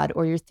a fraud,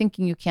 or you're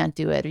thinking you can't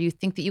do it, or you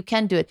think that you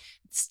can do it,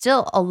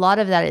 still a lot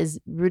of that is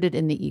rooted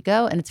in the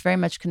ego, and it's very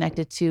much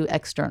connected to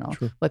external,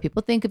 True. What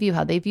people think of you,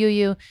 how they view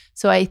you.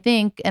 So I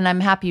think, and I'm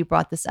happy you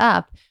brought this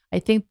up, I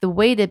think the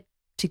way to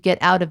get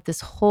out of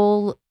this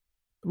whole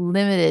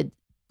limited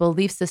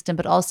belief system,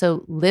 but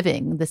also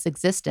living this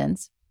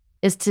existence,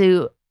 is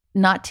to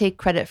not take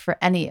credit for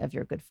any of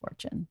your good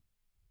fortune.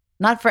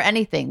 Not for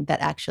anything that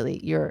actually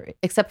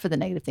except for the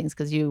negative things,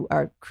 because you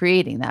are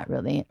creating that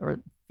really, or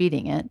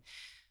feeding it.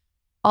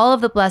 All of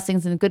the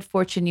blessings and good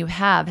fortune you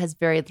have has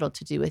very little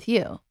to do with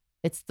you.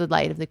 It's the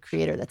light of the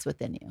Creator that's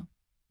within you,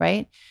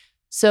 right?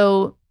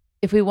 So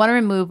if we want to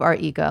remove our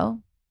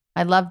ego,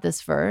 I love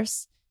this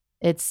verse.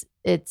 It's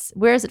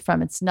where is it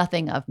from? It's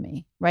nothing of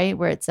me, right?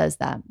 Where it says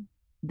that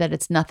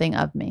it's nothing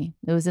of me.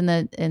 It was in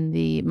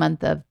the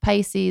month of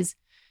Pisces.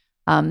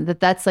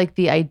 That's like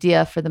the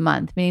idea for the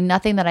month, meaning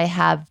nothing that I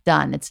have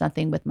done. It's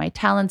nothing with my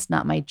talents,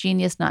 not my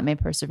genius, not my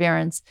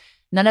perseverance.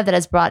 None of that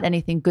has brought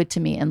anything good to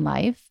me in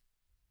life.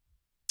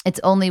 It's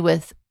only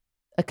with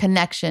a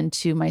connection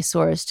to my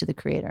source, to the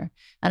Creator.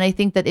 And I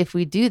think that if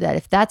we do that,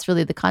 if that's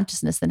really the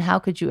consciousness, then how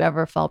could you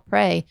ever fall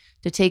prey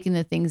to taking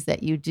the things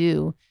that you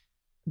do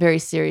very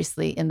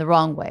seriously in the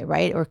wrong way,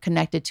 right? Or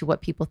connected to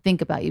what people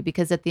think about you,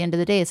 because at the end of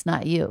the day, it's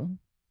not you.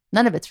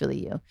 None of it's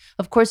really you.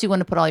 Of course, you want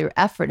to put all your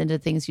effort into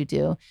things you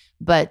do,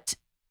 but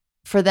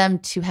for them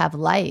to have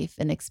life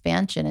and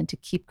expansion and to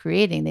keep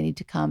creating, they need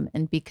to come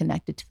and be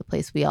connected to the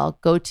place we all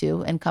go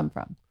to and come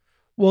from.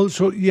 Well,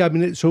 so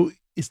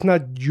it's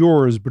not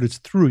yours, but it's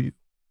through you.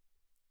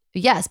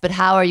 Yes, but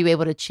how are you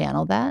able to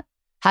channel that?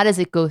 How does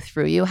it go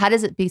through you? How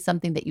does it be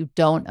something that you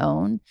don't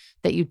own,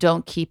 that you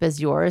don't keep as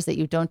yours, that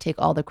you don't take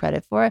all the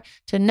credit for?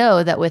 To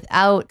know that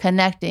without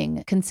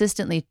connecting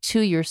consistently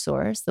to your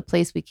source, the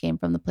place we came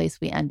from, the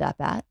place we end up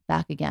at,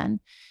 back again,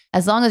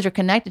 as long as you're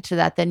connected to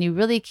that, then you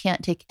really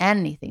can't take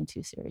anything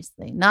too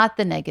seriously. Not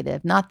the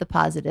negative, not the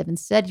positive.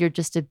 Instead, you're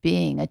just a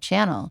being, a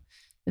channel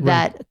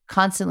that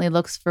constantly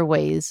looks for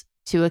ways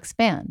to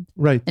expand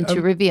and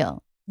to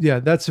reveal. Yeah,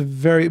 but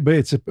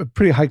it's a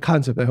pretty high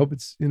concept. I hope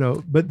it's,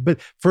 but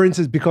for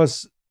instance,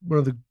 because one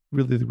of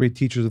the great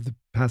teachers of the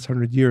past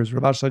 100 years,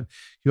 Rav Ashlag,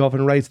 he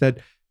often writes that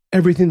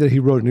everything that he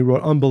wrote, and he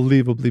wrote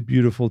unbelievably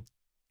beautiful,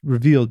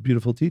 revealed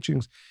beautiful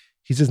teachings.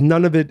 He says,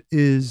 none of it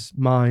is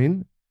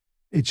mine.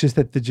 It's just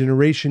that the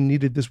generation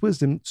needed this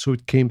wisdom, so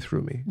it came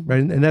through me,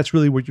 right? And that's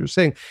really what you're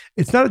saying.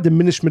 It's not a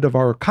diminishment of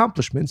our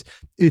accomplishments.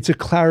 It's a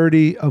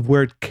clarity of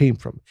where it came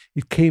from.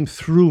 It came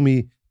through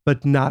me,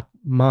 but not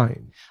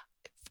mine.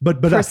 But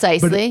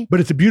precisely.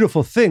 But it's a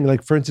beautiful thing.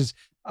 Like, for instance,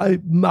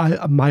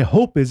 my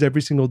hope is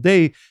every single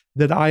day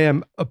that I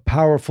am a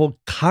powerful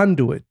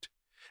conduit.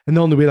 And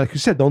the only way, like you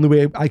said, the only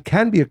way I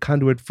can be a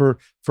conduit for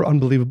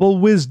unbelievable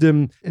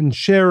wisdom and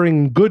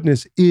sharing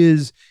goodness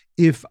is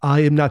if I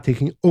am not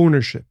taking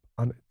ownership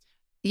on it.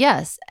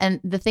 Yes.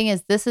 And the thing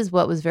is, this is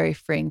what was very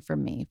freeing for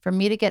me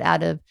to get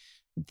out of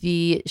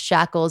the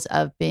shackles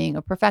of being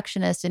a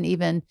perfectionist and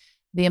even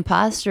the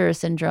imposter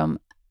syndrome.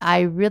 I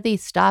really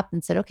stopped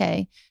and said,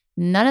 okay,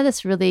 none of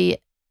this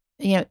really,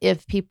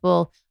 if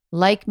people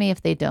like me,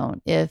 if they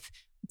don't, if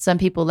some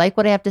people like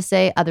what I have to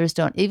say, others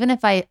don't, even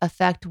if I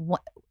affect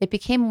it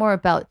became more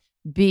about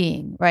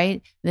being,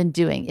 right, than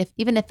doing.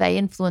 Even if I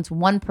influence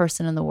one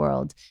person in the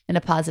world in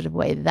a positive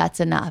way,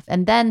 that's enough.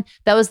 And then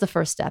that was the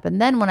first step.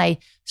 And then when I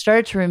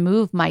started to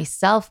remove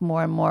myself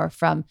more and more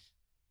from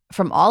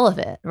all of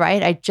it,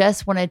 right, I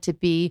just wanted to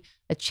be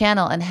a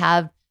channel and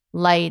have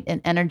light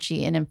and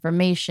energy and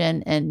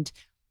information and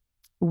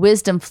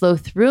wisdom flow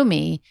through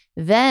me,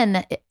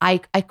 then I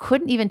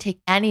couldn't even take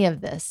any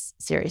of this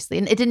seriously.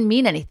 And it didn't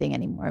mean anything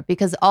anymore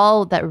because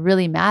all that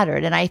really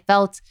mattered. And I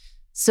felt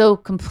so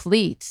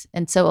complete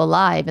and so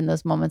alive in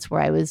those moments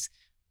where I was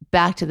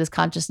back to this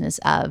consciousness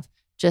of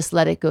just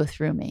let it go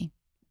through me.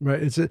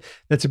 Right.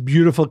 That's a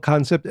beautiful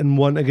concept. And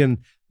one, again,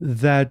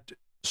 that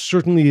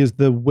certainly is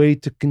the way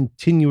to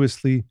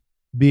continuously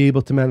be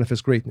able to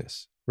manifest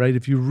greatness, right?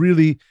 If you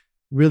really,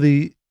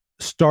 really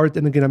start,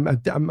 and again,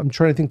 I'm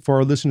trying to think for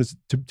our listeners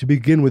to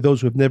begin with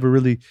those who have never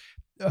really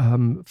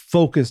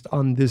focused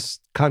on this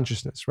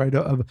consciousness, right?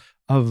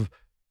 Of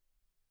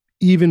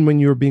even when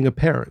you're being a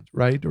parent,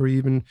 right? Or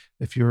even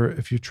if you're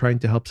trying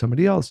to help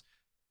somebody else,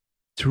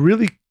 to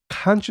really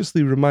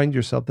consciously remind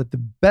yourself that the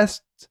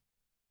best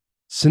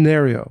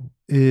scenario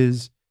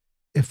is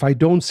if I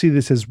don't see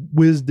this as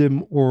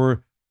wisdom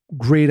or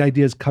great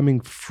ideas coming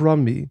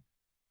from me,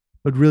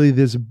 but really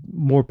there's a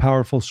more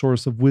powerful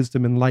source of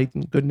wisdom and light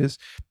and goodness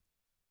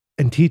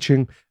and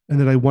teaching, and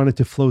that I want it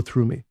to flow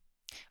through me.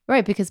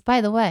 Right, because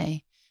by the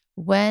way,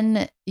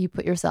 when you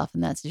put yourself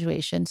in that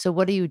situation, so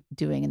what are you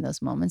doing in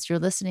those moments? You're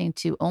listening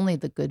to only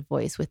the good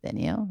voice within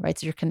you, right?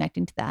 So you're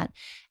connecting to that.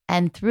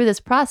 And through this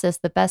process,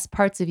 the best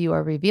parts of you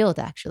are revealed,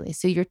 actually.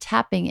 So you're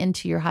tapping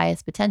into your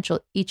highest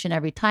potential each and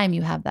every time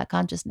you have that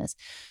consciousness.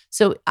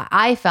 So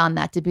I found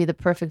that to be the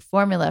perfect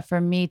formula for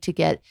me to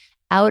get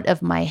out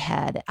of my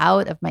head,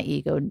 out of my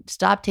ego,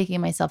 stop taking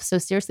myself so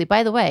seriously.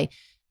 By the way,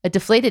 a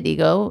deflated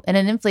ego and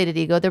an inflated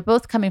ego, they're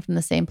both coming from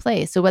the same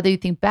place. So whether you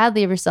think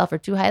badly of yourself or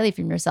too highly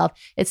from yourself,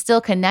 it's still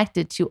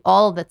connected to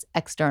all that's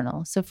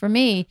external. So for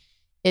me,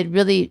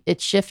 it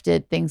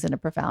shifted things in a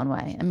profound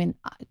way. I mean,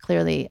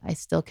 clearly I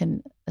still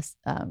can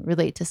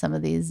relate to some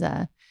of these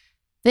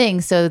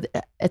things. So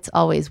it's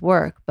always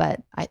work,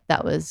 but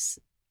that was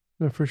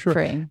for sure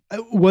freeing.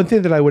 One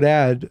thing that I would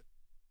add,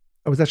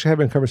 I was actually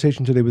having a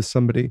conversation today with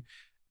somebody.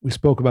 We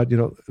spoke about,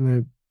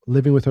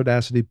 living with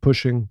audacity,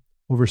 pushing,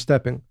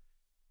 overstepping.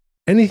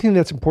 Anything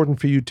that's important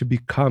for you to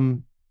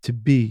become, to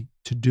be,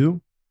 to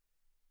do,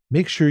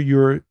 make sure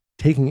you're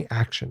taking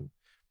action.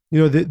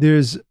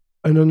 There's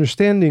an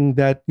understanding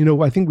that,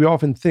 I think we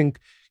often think,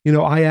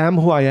 I am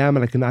who I am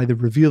and I can either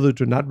reveal it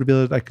or not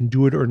reveal it. I can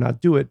do it or not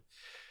do it.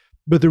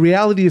 But the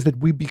reality is that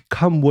we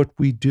become what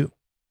we do.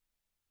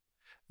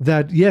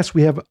 That yes,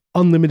 we have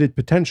unlimited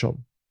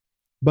potential,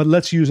 but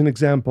let's use an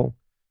example.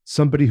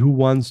 Somebody who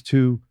wants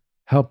to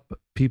help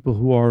people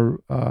who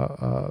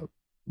are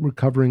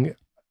recovering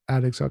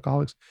addicts,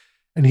 alcoholics,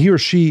 and he or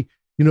she,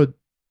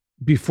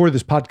 before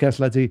this podcast,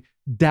 let's say,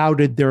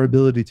 doubted their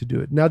ability to do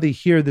it. Now they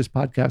hear this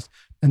podcast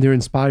and they're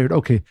inspired.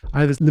 Okay, I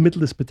have this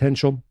limitless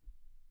potential.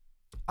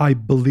 I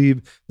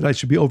believe that I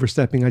should be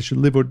overstepping. I should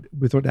live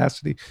with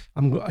audacity.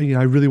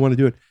 I really want to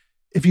do it.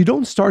 If you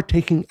don't start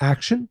taking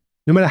action,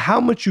 no matter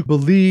how much you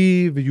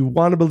believe, you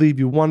want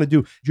to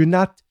do, you're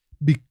not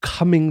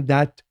becoming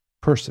that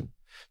person.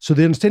 So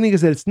the understanding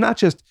is that it's not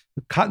just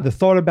the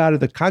thought about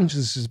it, the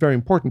consciousness is very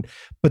important,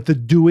 but the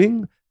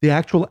doing, the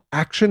actual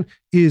action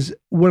is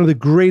one of the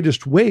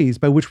greatest ways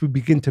by which we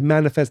begin to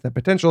manifest that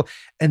potential.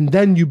 And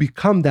then you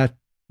become that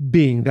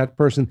being, that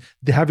person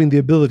having the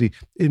ability.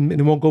 And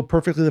it won't go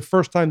perfectly the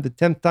first time, the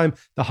 10th time,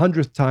 the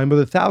 100th time, or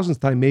the 1,000th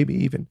time, maybe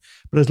even.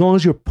 But as long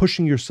as you're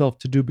pushing yourself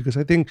to do, because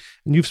I think,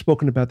 and you've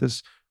spoken about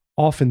this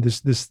often,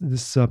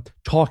 this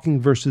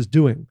talking versus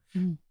doing.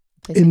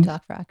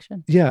 Talk for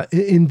action. Yeah,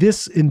 in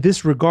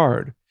this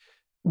regard,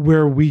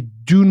 where we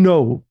do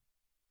know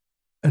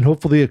and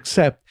hopefully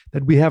accept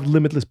that we have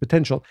limitless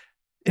potential.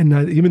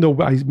 And even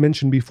though I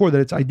mentioned before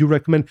that I do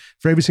recommend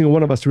for every single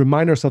one of us to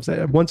remind ourselves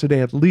that once a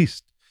day at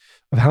least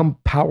of how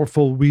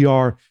powerful we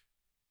are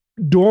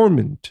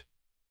dormant.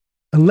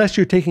 Unless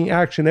you're taking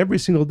action every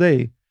single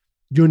day,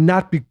 you're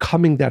not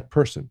becoming that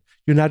person.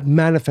 You're not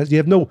manifesting. You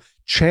have no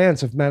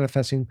chance of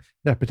manifesting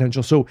that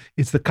potential. So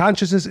it's the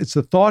consciousness, it's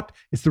the thought,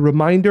 it's the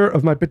reminder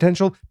of my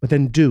potential, but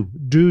then do.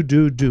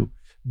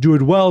 Do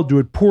it well, do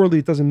it poorly,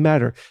 it doesn't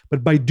matter.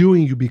 But by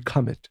doing, you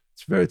become it.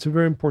 It's a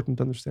very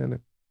important understanding.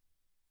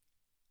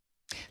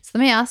 So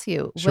let me ask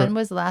you, Sure. When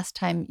was the last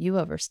time you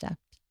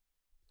overstepped?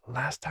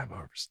 Last time I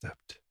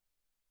overstepped.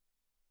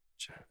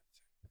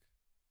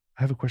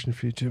 I have a question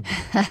for you too.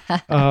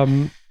 Last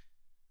time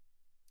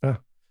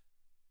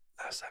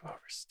I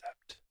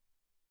overstepped.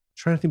 I'm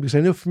trying to think, because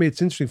I know for me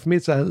it's interesting. For me,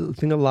 it's I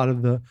think a lot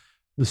of the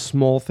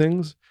small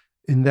things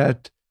in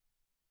that.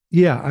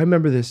 Yeah, I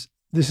remember this.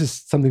 This is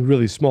something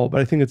really small,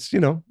 but I think it's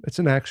it's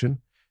an action.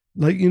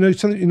 Like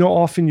something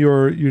often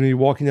you're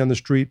walking down the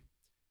street.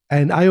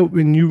 And I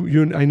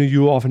know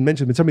you often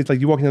mention, but somebody's like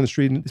you walking down the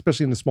street, and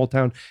especially in a small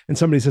town, and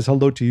somebody says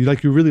hello to you,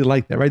 like you really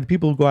like that, right? The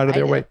people who go out of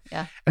their way,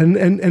 yeah.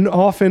 And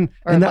often,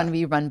 or when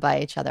we run by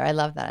each other, I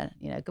love that.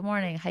 Good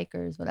morning,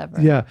 hikers, whatever.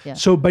 Yeah.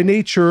 So by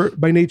nature,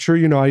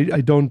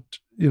 I don't,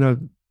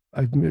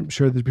 I'm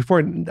sure that before,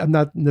 I'm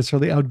not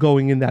necessarily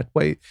outgoing in that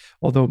way,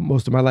 although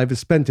most of my life is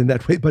spent in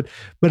that way. But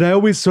I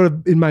always sort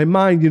of, in my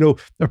mind,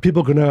 are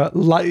people going to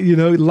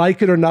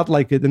like it or not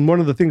like it? And one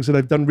of the things that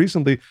I've done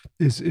recently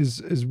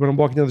is when I'm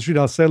walking down the street,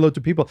 I'll say hello to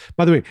people.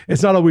 By the way,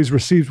 it's not always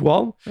received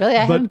well. Really?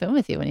 I haven't been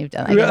with you when you've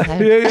done that.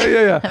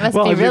 Yeah. That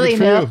must be really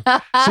new.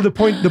 So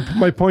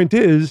my point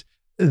is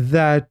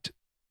that,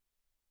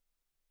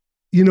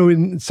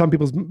 in some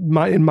people's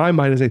mind, in my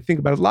mind, as I think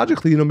about it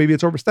logically, maybe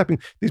it's overstepping.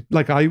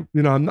 Like I'm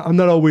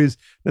not always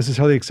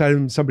necessarily excited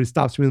when somebody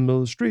stops me in the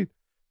middle of the street.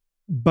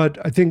 But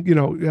I think,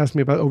 you asked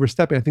me about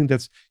overstepping. I think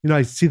that's,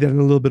 I see that in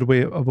a little bit of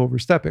way of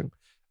overstepping.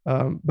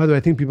 By the way, I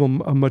think people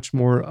are much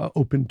more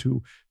open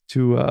to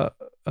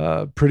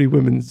pretty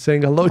women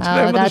saying hello to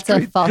them on the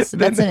street.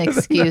 That's an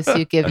excuse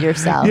you give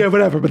yourself. Yeah,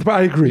 whatever. But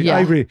I agree. Yeah.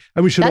 I agree.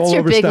 And we should all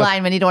overstep. That's your big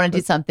line when you don't want to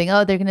do something.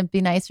 Oh, they're going to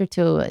be nicer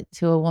to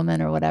a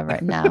woman or whatever.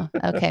 No.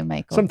 Okay,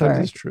 Michael. Sometimes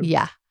it's true.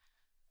 Yeah.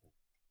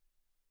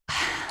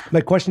 My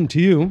question to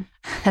you.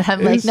 And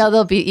I'm like, no,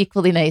 they'll be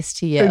equally nice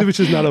to you. Which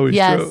is not always true.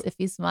 Yes, if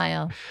you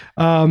smile.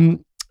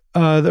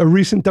 A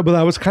recent, well,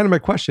 that was kind of my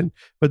question,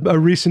 but a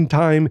recent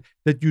time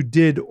that you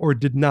did or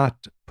did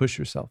not push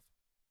yourself.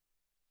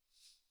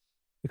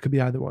 It could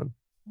be either one.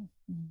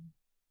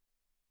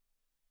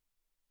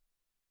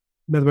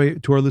 By the way,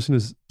 to our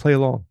listeners, play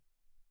along.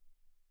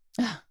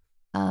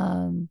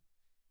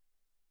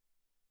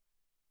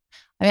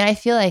 I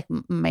feel like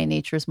my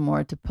nature is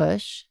more to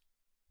push.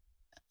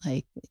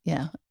 Like,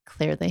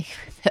 clearly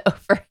the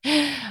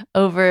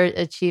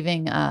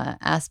overachieving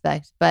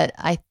aspect. But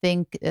I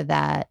think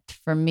that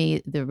for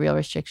me, the real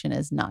restriction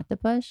is not to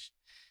push.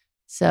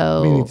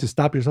 So meaning to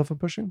stop yourself from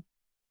pushing?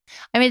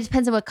 It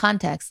depends on what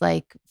context.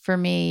 Like for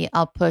me,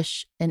 I'll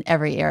push in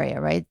every area,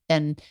 right?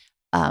 And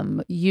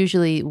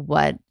usually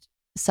what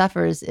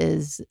suffers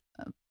is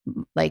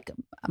like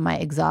my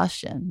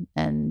exhaustion.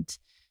 And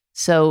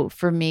so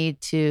for me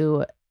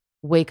to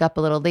wake up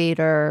a little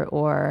later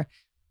or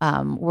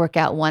work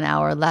out 1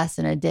 hour less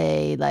in a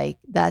day, like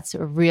that's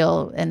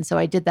real. And so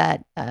I did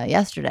that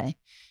yesterday,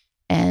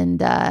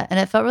 and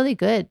it felt really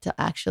good to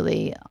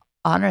actually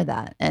honor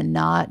that and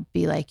not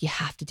be like, you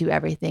have to do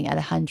everything at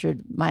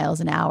 100 miles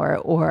an hour,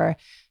 or,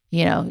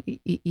 you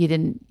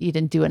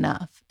didn't do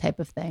enough type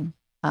of thing.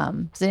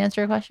 Does that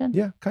answer your question?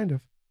 Yeah, kind of.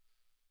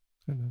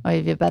 Oh, you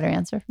have a better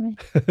answer for me?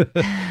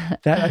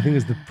 That I think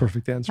is the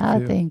perfect answer for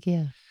you. Thank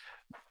you.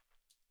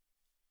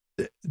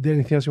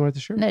 Anything else you wanted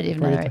to share? No, do you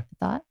have another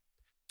thought?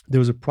 There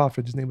was a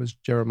prophet, his name was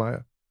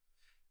Jeremiah.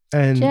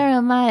 And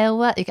Jeremiah,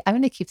 what? I'm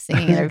going to keep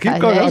singing it. Keep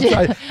going.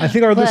 I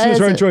think our listeners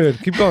are enjoying it.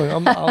 Keep going.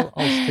 I'll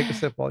take a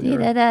sip while you're...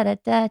 I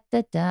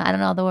don't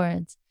know all the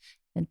words.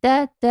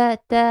 Da, da,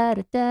 da,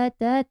 da, da,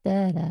 da,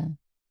 da, da.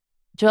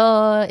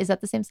 Joy. Is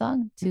that the same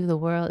song? To the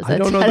world. I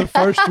don't know the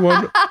first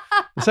one.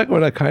 The second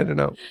one I kind of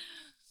know.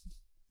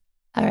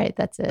 All right,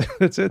 that's it.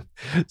 That's it.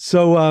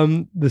 So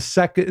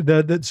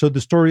so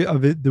the story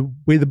of it, the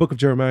way the book of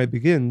Jeremiah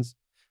begins,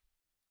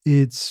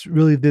 it's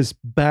really this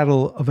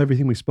battle of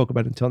everything we spoke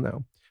about until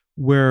now,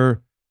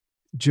 where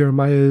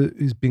Jeremiah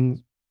is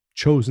being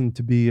chosen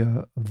to be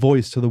a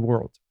voice to the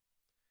world.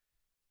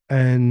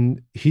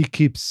 And he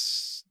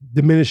keeps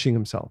diminishing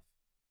himself.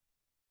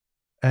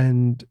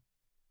 And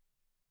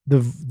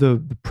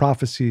the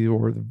prophecy,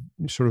 or the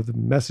sort of the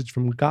message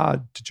from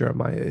God to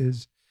Jeremiah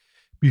is,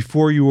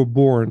 before you were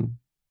born,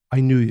 I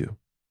knew you.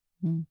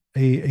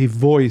 a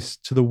voice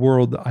to the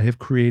world that I have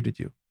created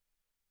you.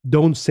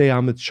 Don't say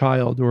I'm a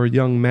child or a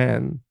young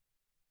man.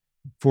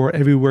 For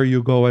everywhere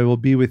you go, I will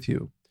be with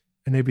you.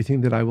 And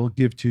everything that I will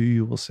give to you,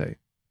 you will say.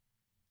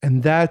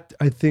 And that,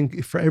 I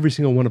think, for every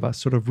single one of us,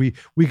 sort of, we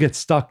get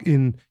stuck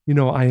in,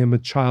 I am a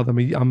child.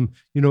 I'm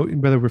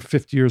whether we're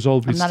 50 years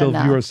old, we still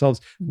view ourselves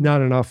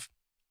not enough.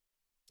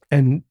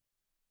 And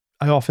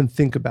I often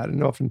think about it,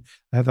 and often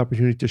I have the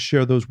opportunity to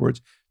share those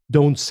words.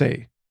 Don't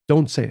say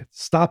it.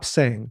 Stop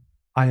saying,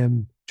 I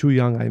am too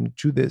young, I am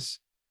too this.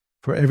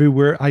 For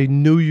everywhere, I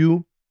knew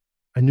you.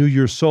 I knew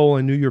your soul.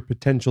 I knew your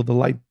potential, the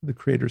light, the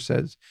Creator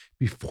says,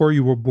 before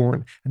you were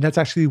born. And that's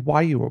actually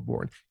why you were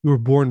born. You were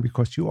born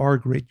because you are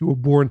great. You were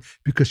born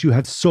because you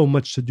have so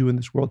much to do in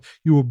this world.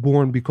 You were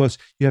born because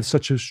you have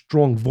such a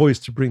strong voice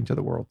to bring to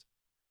the world.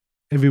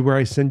 Everywhere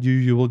I send you,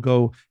 you will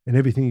go, and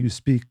everything you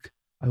speak,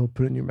 I will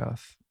put in your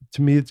mouth.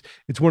 To me,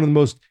 it's one of the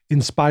most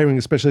inspiring,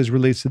 especially as it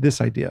relates to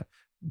this idea,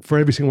 for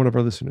every single one of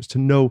our listeners, to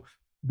know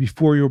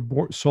before your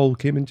soul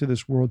came into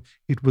this world,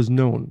 it was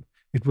known.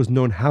 It was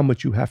known how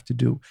much you have to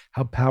do,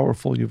 how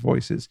powerful your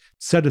voice is.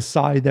 Set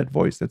aside that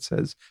voice that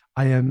says,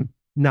 I am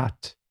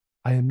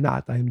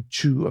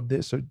too of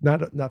this, or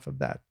not enough of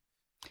that.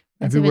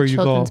 It's everywhere you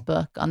go. Children's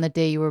book, on the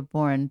day you were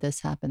born, this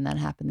happened, that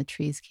happened. The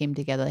trees came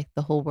together, like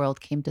the whole world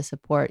came to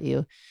support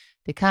you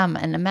to come.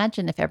 And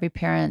imagine if every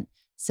parent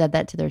said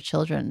that to their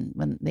children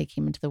when they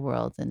came into the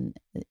world and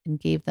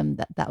gave them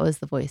that was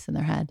the voice in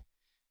their head.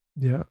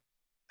 Yeah.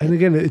 And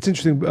again, it's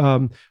interesting.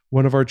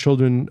 One of our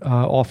children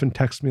often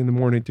texts me in the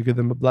morning to give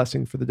them a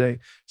blessing for the day.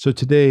 So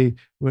today,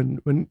 when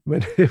he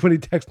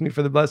texted me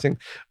for the blessing,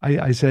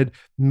 I said,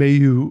 may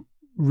you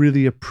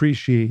really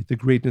appreciate the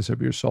greatness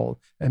of your soul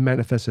and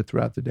manifest it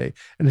throughout the day.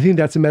 And I think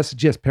that's a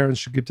message, yes, parents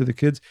should give to the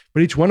kids,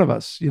 but each one of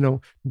us,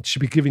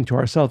 should be giving to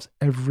ourselves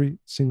every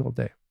single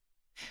day.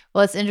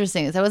 Well, it's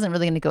interesting. I wasn't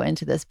really going to go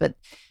into this, but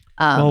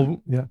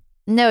yeah.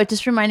 No, it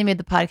just reminded me of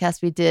the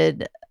podcast we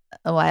did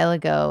a while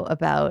ago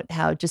about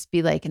how just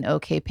be like an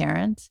okay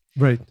parent.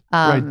 Right.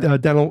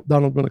 Donald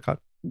Winnicott.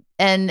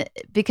 And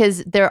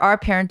because there are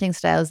parenting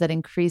styles that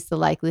increase the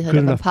likelihood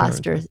of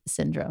imposter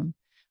syndrome,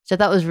 which I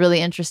thought was really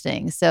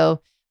interesting.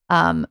 So,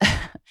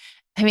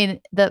 I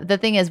mean, the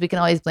thing is, we can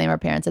always blame our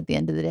parents at the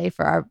end of the day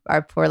for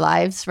our poor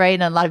lives, right?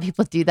 And a lot of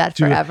people do that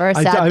forever,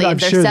 sadly, in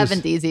their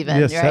 70s even,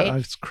 yes, right?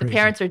 That's crazy. The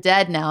parents are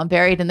dead now and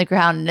buried in the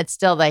ground, and it's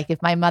still like,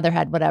 if my mother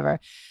had whatever.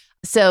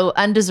 So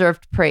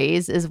undeserved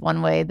praise is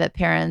one way that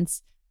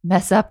parents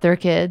mess up their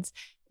kids.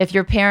 If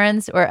your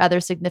parents or other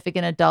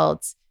significant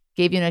adults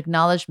gave you an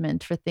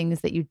acknowledgement for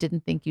things that you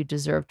didn't think you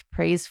deserved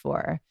praise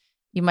for,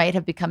 you might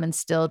have become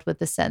instilled with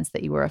the sense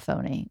that you were a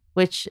phony,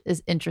 which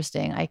is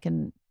interesting.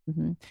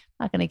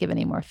 Not going to give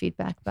any more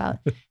feedback about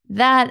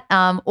that,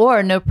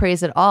 or no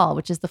praise at all,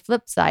 which is the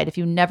flip side. If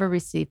you never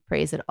receive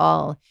praise at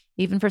all,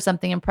 even for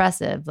something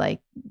impressive,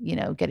 like,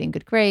 getting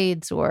good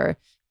grades or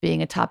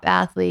being a top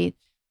athlete,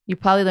 you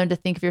probably learn to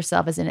think of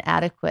yourself as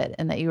inadequate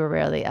and that you were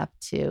rarely up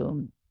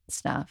to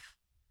snuff.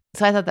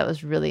 So I thought that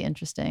was really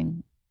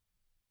interesting.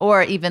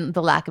 Or even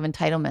the lack of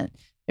entitlement.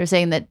 They're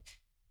saying that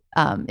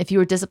if you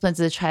were disciplined as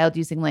a child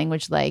using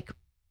language like,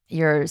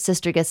 your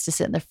sister gets to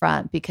sit in the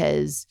front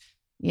because,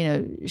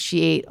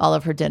 she ate all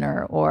of her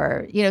dinner,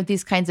 or,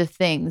 these kinds of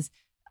things,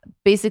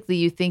 basically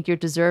you think you're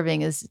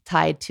deserving is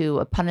tied to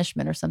a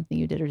punishment or something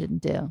you did or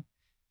didn't do.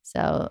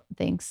 So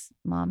thanks,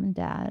 Mom and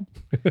Dad.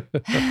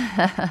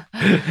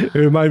 It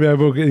reminded me,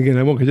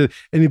 I won't get to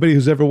anybody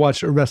who's ever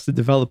watched Arrested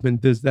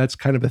Development, that's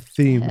kind of a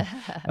theme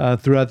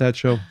throughout that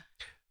show.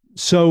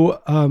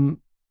 So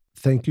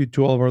thank you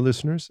to all of our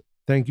listeners.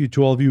 Thank you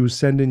to all of you who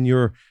send in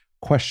your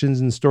questions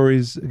and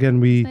stories.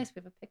 Again, it's nice.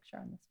 We have a picture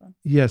on this one.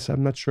 Yes,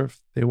 I'm not sure if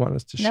they want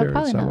us to share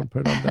it, so I won't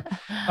put it on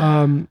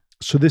there.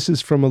 So this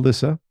is from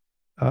Alyssa.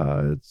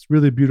 It's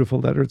really a beautiful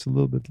letter. It's a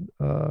little bit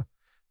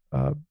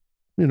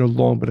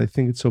long, but I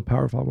think it's so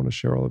powerful. I want to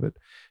share all of it.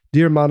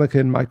 Dear Monica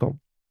and Michael,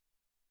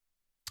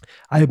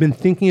 I have been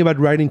thinking about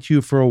writing to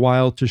you for a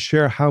while to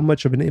share how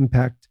much of an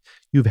impact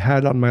you've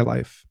had on my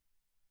life.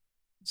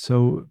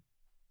 So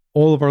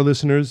all of our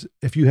listeners,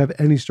 if you have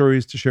any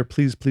stories to share,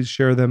 please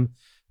share them,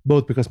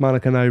 both because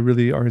Monica and I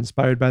really are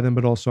inspired by them,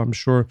 but also I'm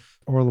sure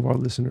all of our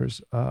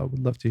listeners would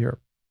love to hear.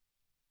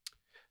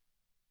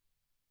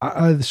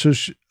 So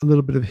a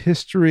little bit of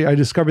history. I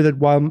discovered that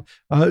while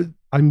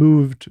I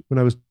moved when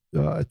I was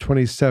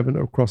 27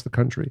 across the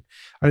country,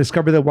 I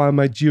discovered that while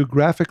my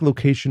geographic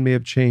location may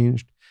have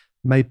changed,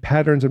 my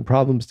patterns and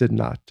problems did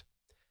not.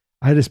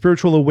 I had a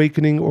spiritual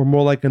awakening, or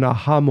more like an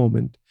aha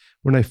moment,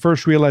 when I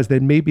first realized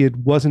that maybe it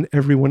wasn't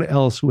everyone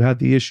else who had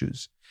the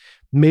issues.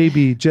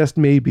 Maybe, just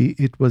maybe,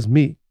 it was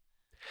me.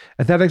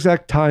 At that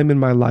exact time in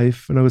my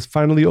life, when I was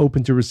finally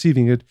open to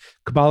receiving it,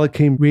 Kabbalah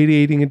came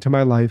radiating into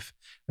my life,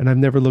 and I've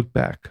never looked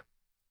back.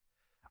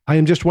 I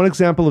am just one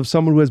example of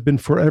someone who has been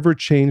forever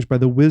changed by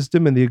the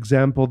wisdom and the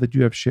example that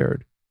you have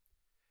shared.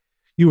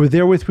 You were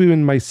there with me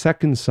when my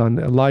second son,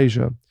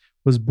 Elijah,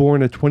 was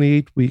born at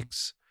 28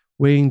 weeks,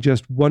 weighing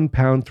just 1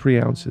 pound, 3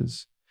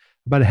 ounces.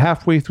 About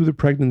halfway through the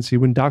pregnancy,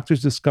 when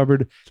doctors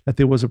discovered that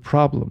there was a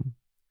problem,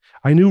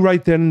 I knew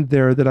right then and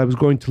there that I was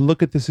going to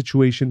look at the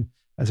situation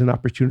as an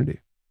opportunity.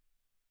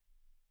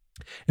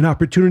 An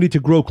opportunity to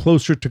grow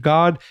closer to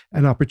God,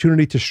 an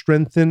opportunity to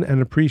strengthen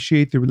and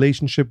appreciate the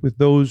relationship with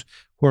those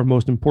who are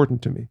most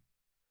important to me.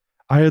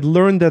 I had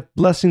learned that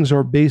blessings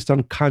are based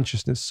on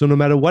consciousness. So no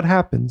matter what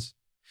happens,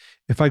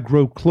 if I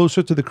grow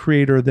closer to the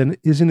Creator, then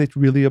isn't it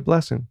really a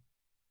blessing?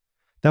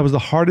 That was the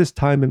hardest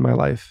time in my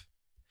life.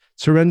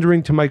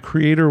 Surrendering to my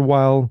Creator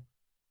while,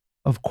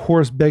 of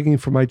course, begging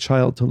for my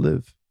child to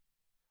live.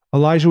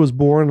 Elijah was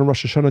born on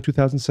Rosh Hashanah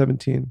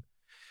 2017,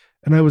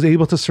 and I was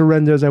able to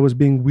surrender as I was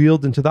being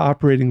wheeled into the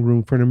operating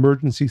room for an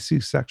emergency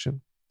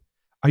C-section.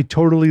 I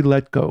totally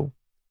let go.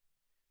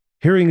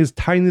 Hearing his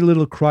tiny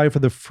little cry for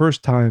the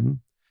first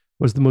time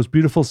was the most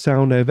beautiful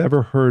sound I have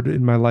ever heard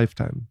in my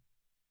lifetime.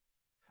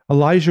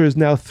 Elijah is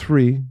now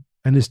 3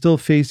 and is still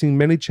facing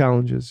many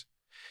challenges,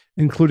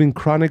 including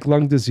chronic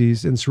lung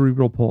disease and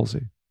cerebral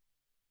palsy.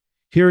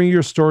 Hearing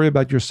your story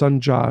about your son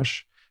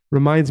Josh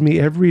reminds me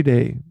every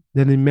day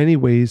that in many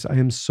ways I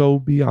am so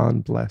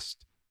beyond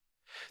blessed.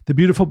 The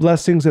beautiful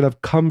blessings that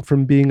have come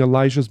from being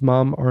Elijah's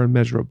mom are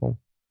immeasurable.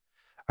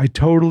 I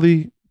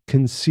totally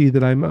can see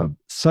that I'm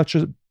such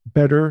a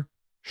better,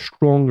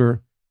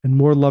 stronger, and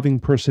more loving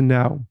person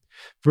now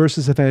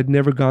versus if I had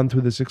never gone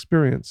through this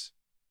experience.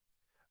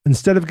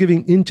 Instead of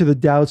giving into the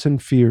doubts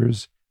and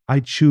fears, I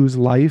choose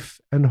life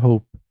and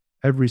hope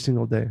every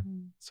single day.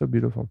 So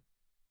beautiful.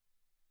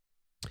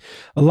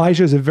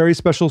 Elijah is a very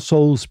special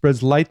soul who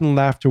spreads light and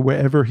laughter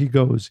wherever he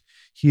goes.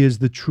 He is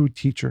the true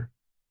teacher.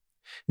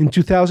 In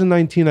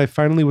 2019, I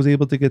finally was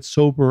able to get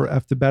sober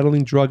after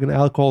battling drug and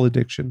alcohol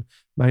addiction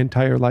my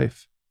entire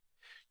life.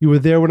 You were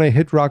there when I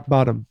hit rock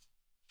bottom.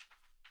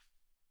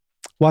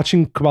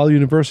 Watching Kabbalah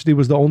University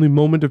was the only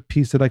moment of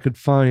peace that I could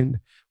find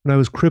when I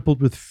was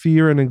crippled with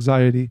fear and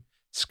anxiety,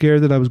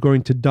 scared that I was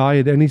going to die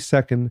at any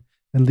second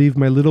and leave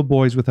my little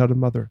boys without a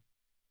mother.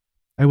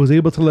 I was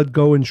able to let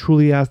go and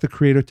truly ask the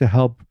Creator to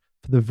help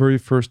for the very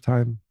first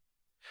time.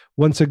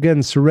 Once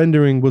again,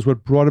 surrendering was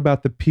what brought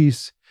about the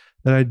peace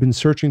that I had been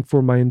searching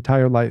for my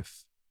entire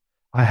life.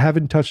 I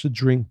haven't touched a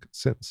drink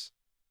since.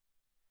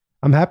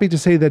 I'm happy to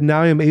say that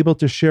now I am able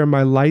to share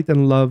my light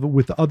and love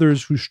with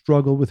others who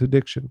struggle with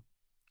addiction.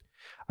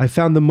 I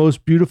found the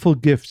most beautiful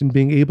gift in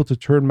being able to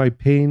turn my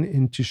pain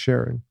into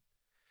sharing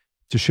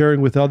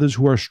with others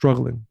who are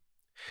struggling.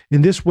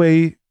 In this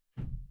way,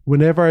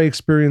 whenever I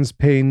experience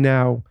pain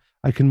now,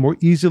 I can more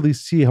easily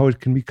see how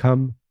it can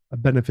become a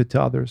benefit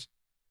to others.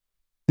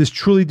 This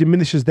truly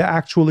diminishes the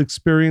actual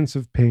experience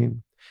of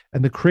pain.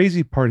 And the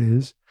crazy part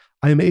is,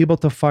 I am able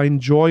to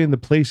find joy in the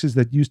places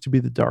that used to be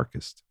the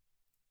darkest.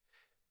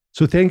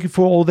 So thank you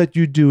for all that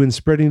you do in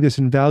spreading this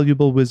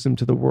invaluable wisdom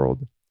to the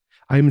world.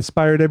 I am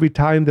inspired every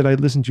time that I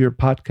listen to your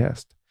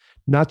podcast,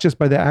 not just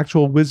by the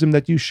actual wisdom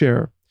that you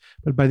share,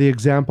 but by the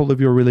example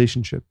of your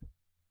relationship.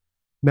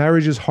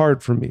 Marriage is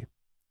hard for me.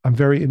 I'm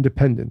very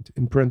independent,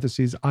 in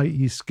parentheses,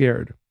 i.e.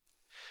 scared.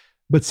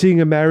 But seeing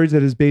a marriage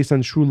that is based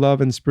on true love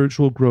and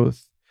spiritual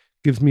growth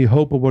gives me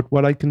hope about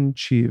what I can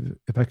achieve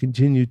if I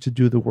continue to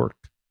do the work.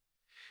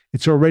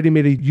 It's already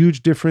made a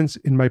huge difference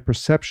in my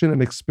perception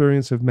and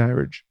experience of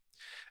marriage,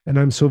 and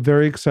I'm so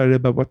very excited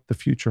about what the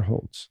future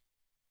holds.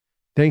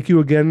 Thank you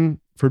again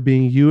for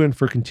being you and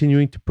for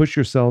continuing to push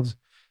yourselves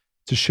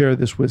to share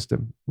this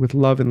wisdom. With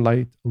love and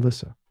light,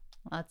 Alyssa.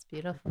 That's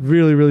beautiful.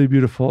 Really, really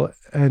beautiful.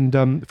 And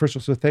first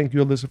of all, so thank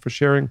you, Alyssa, for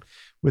sharing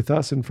with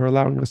us and for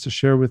allowing us to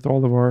share with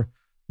all of our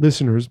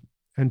listeners.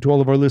 And to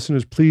all of our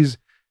listeners, please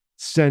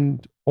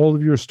send all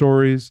of your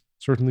stories.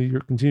 Certainly,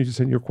 continue to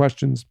send your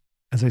questions.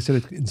 As I said,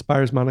 it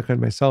inspires Monica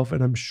and myself,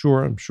 and I'm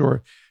sure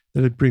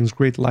that it brings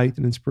great light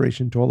and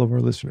inspiration to all of our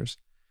listeners.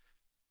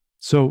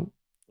 So,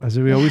 as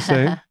we always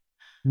say,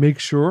 make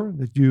sure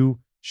that you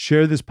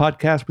share this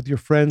podcast with your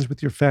friends,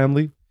 with your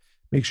family.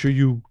 Make sure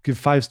you give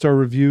 5-star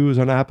reviews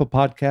on Apple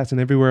Podcasts and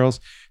everywhere else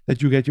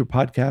that you get your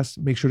podcasts.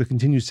 Make sure to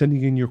continue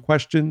sending in your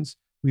questions.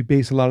 We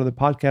base a lot of the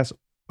podcasts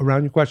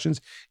around your questions,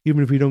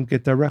 even if we don't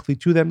get directly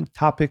to them.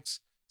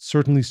 Topics,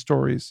 certainly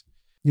stories.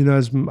 You know,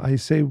 as I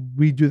say,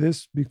 we do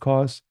this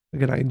because,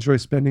 again, I enjoy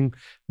spending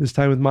this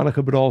time with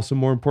Monica, but also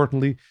more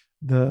importantly,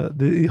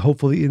 the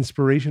hopefully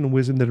inspiration and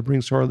wisdom that it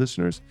brings to our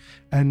listeners.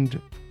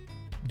 And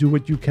do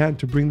what you can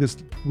to bring this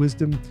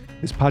wisdom,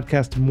 this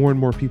podcast, to more and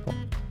more people.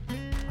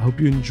 I hope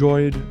you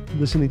enjoyed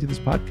listening to this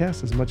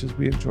podcast as much as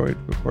we enjoyed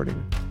recording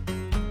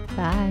it.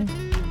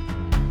 Bye.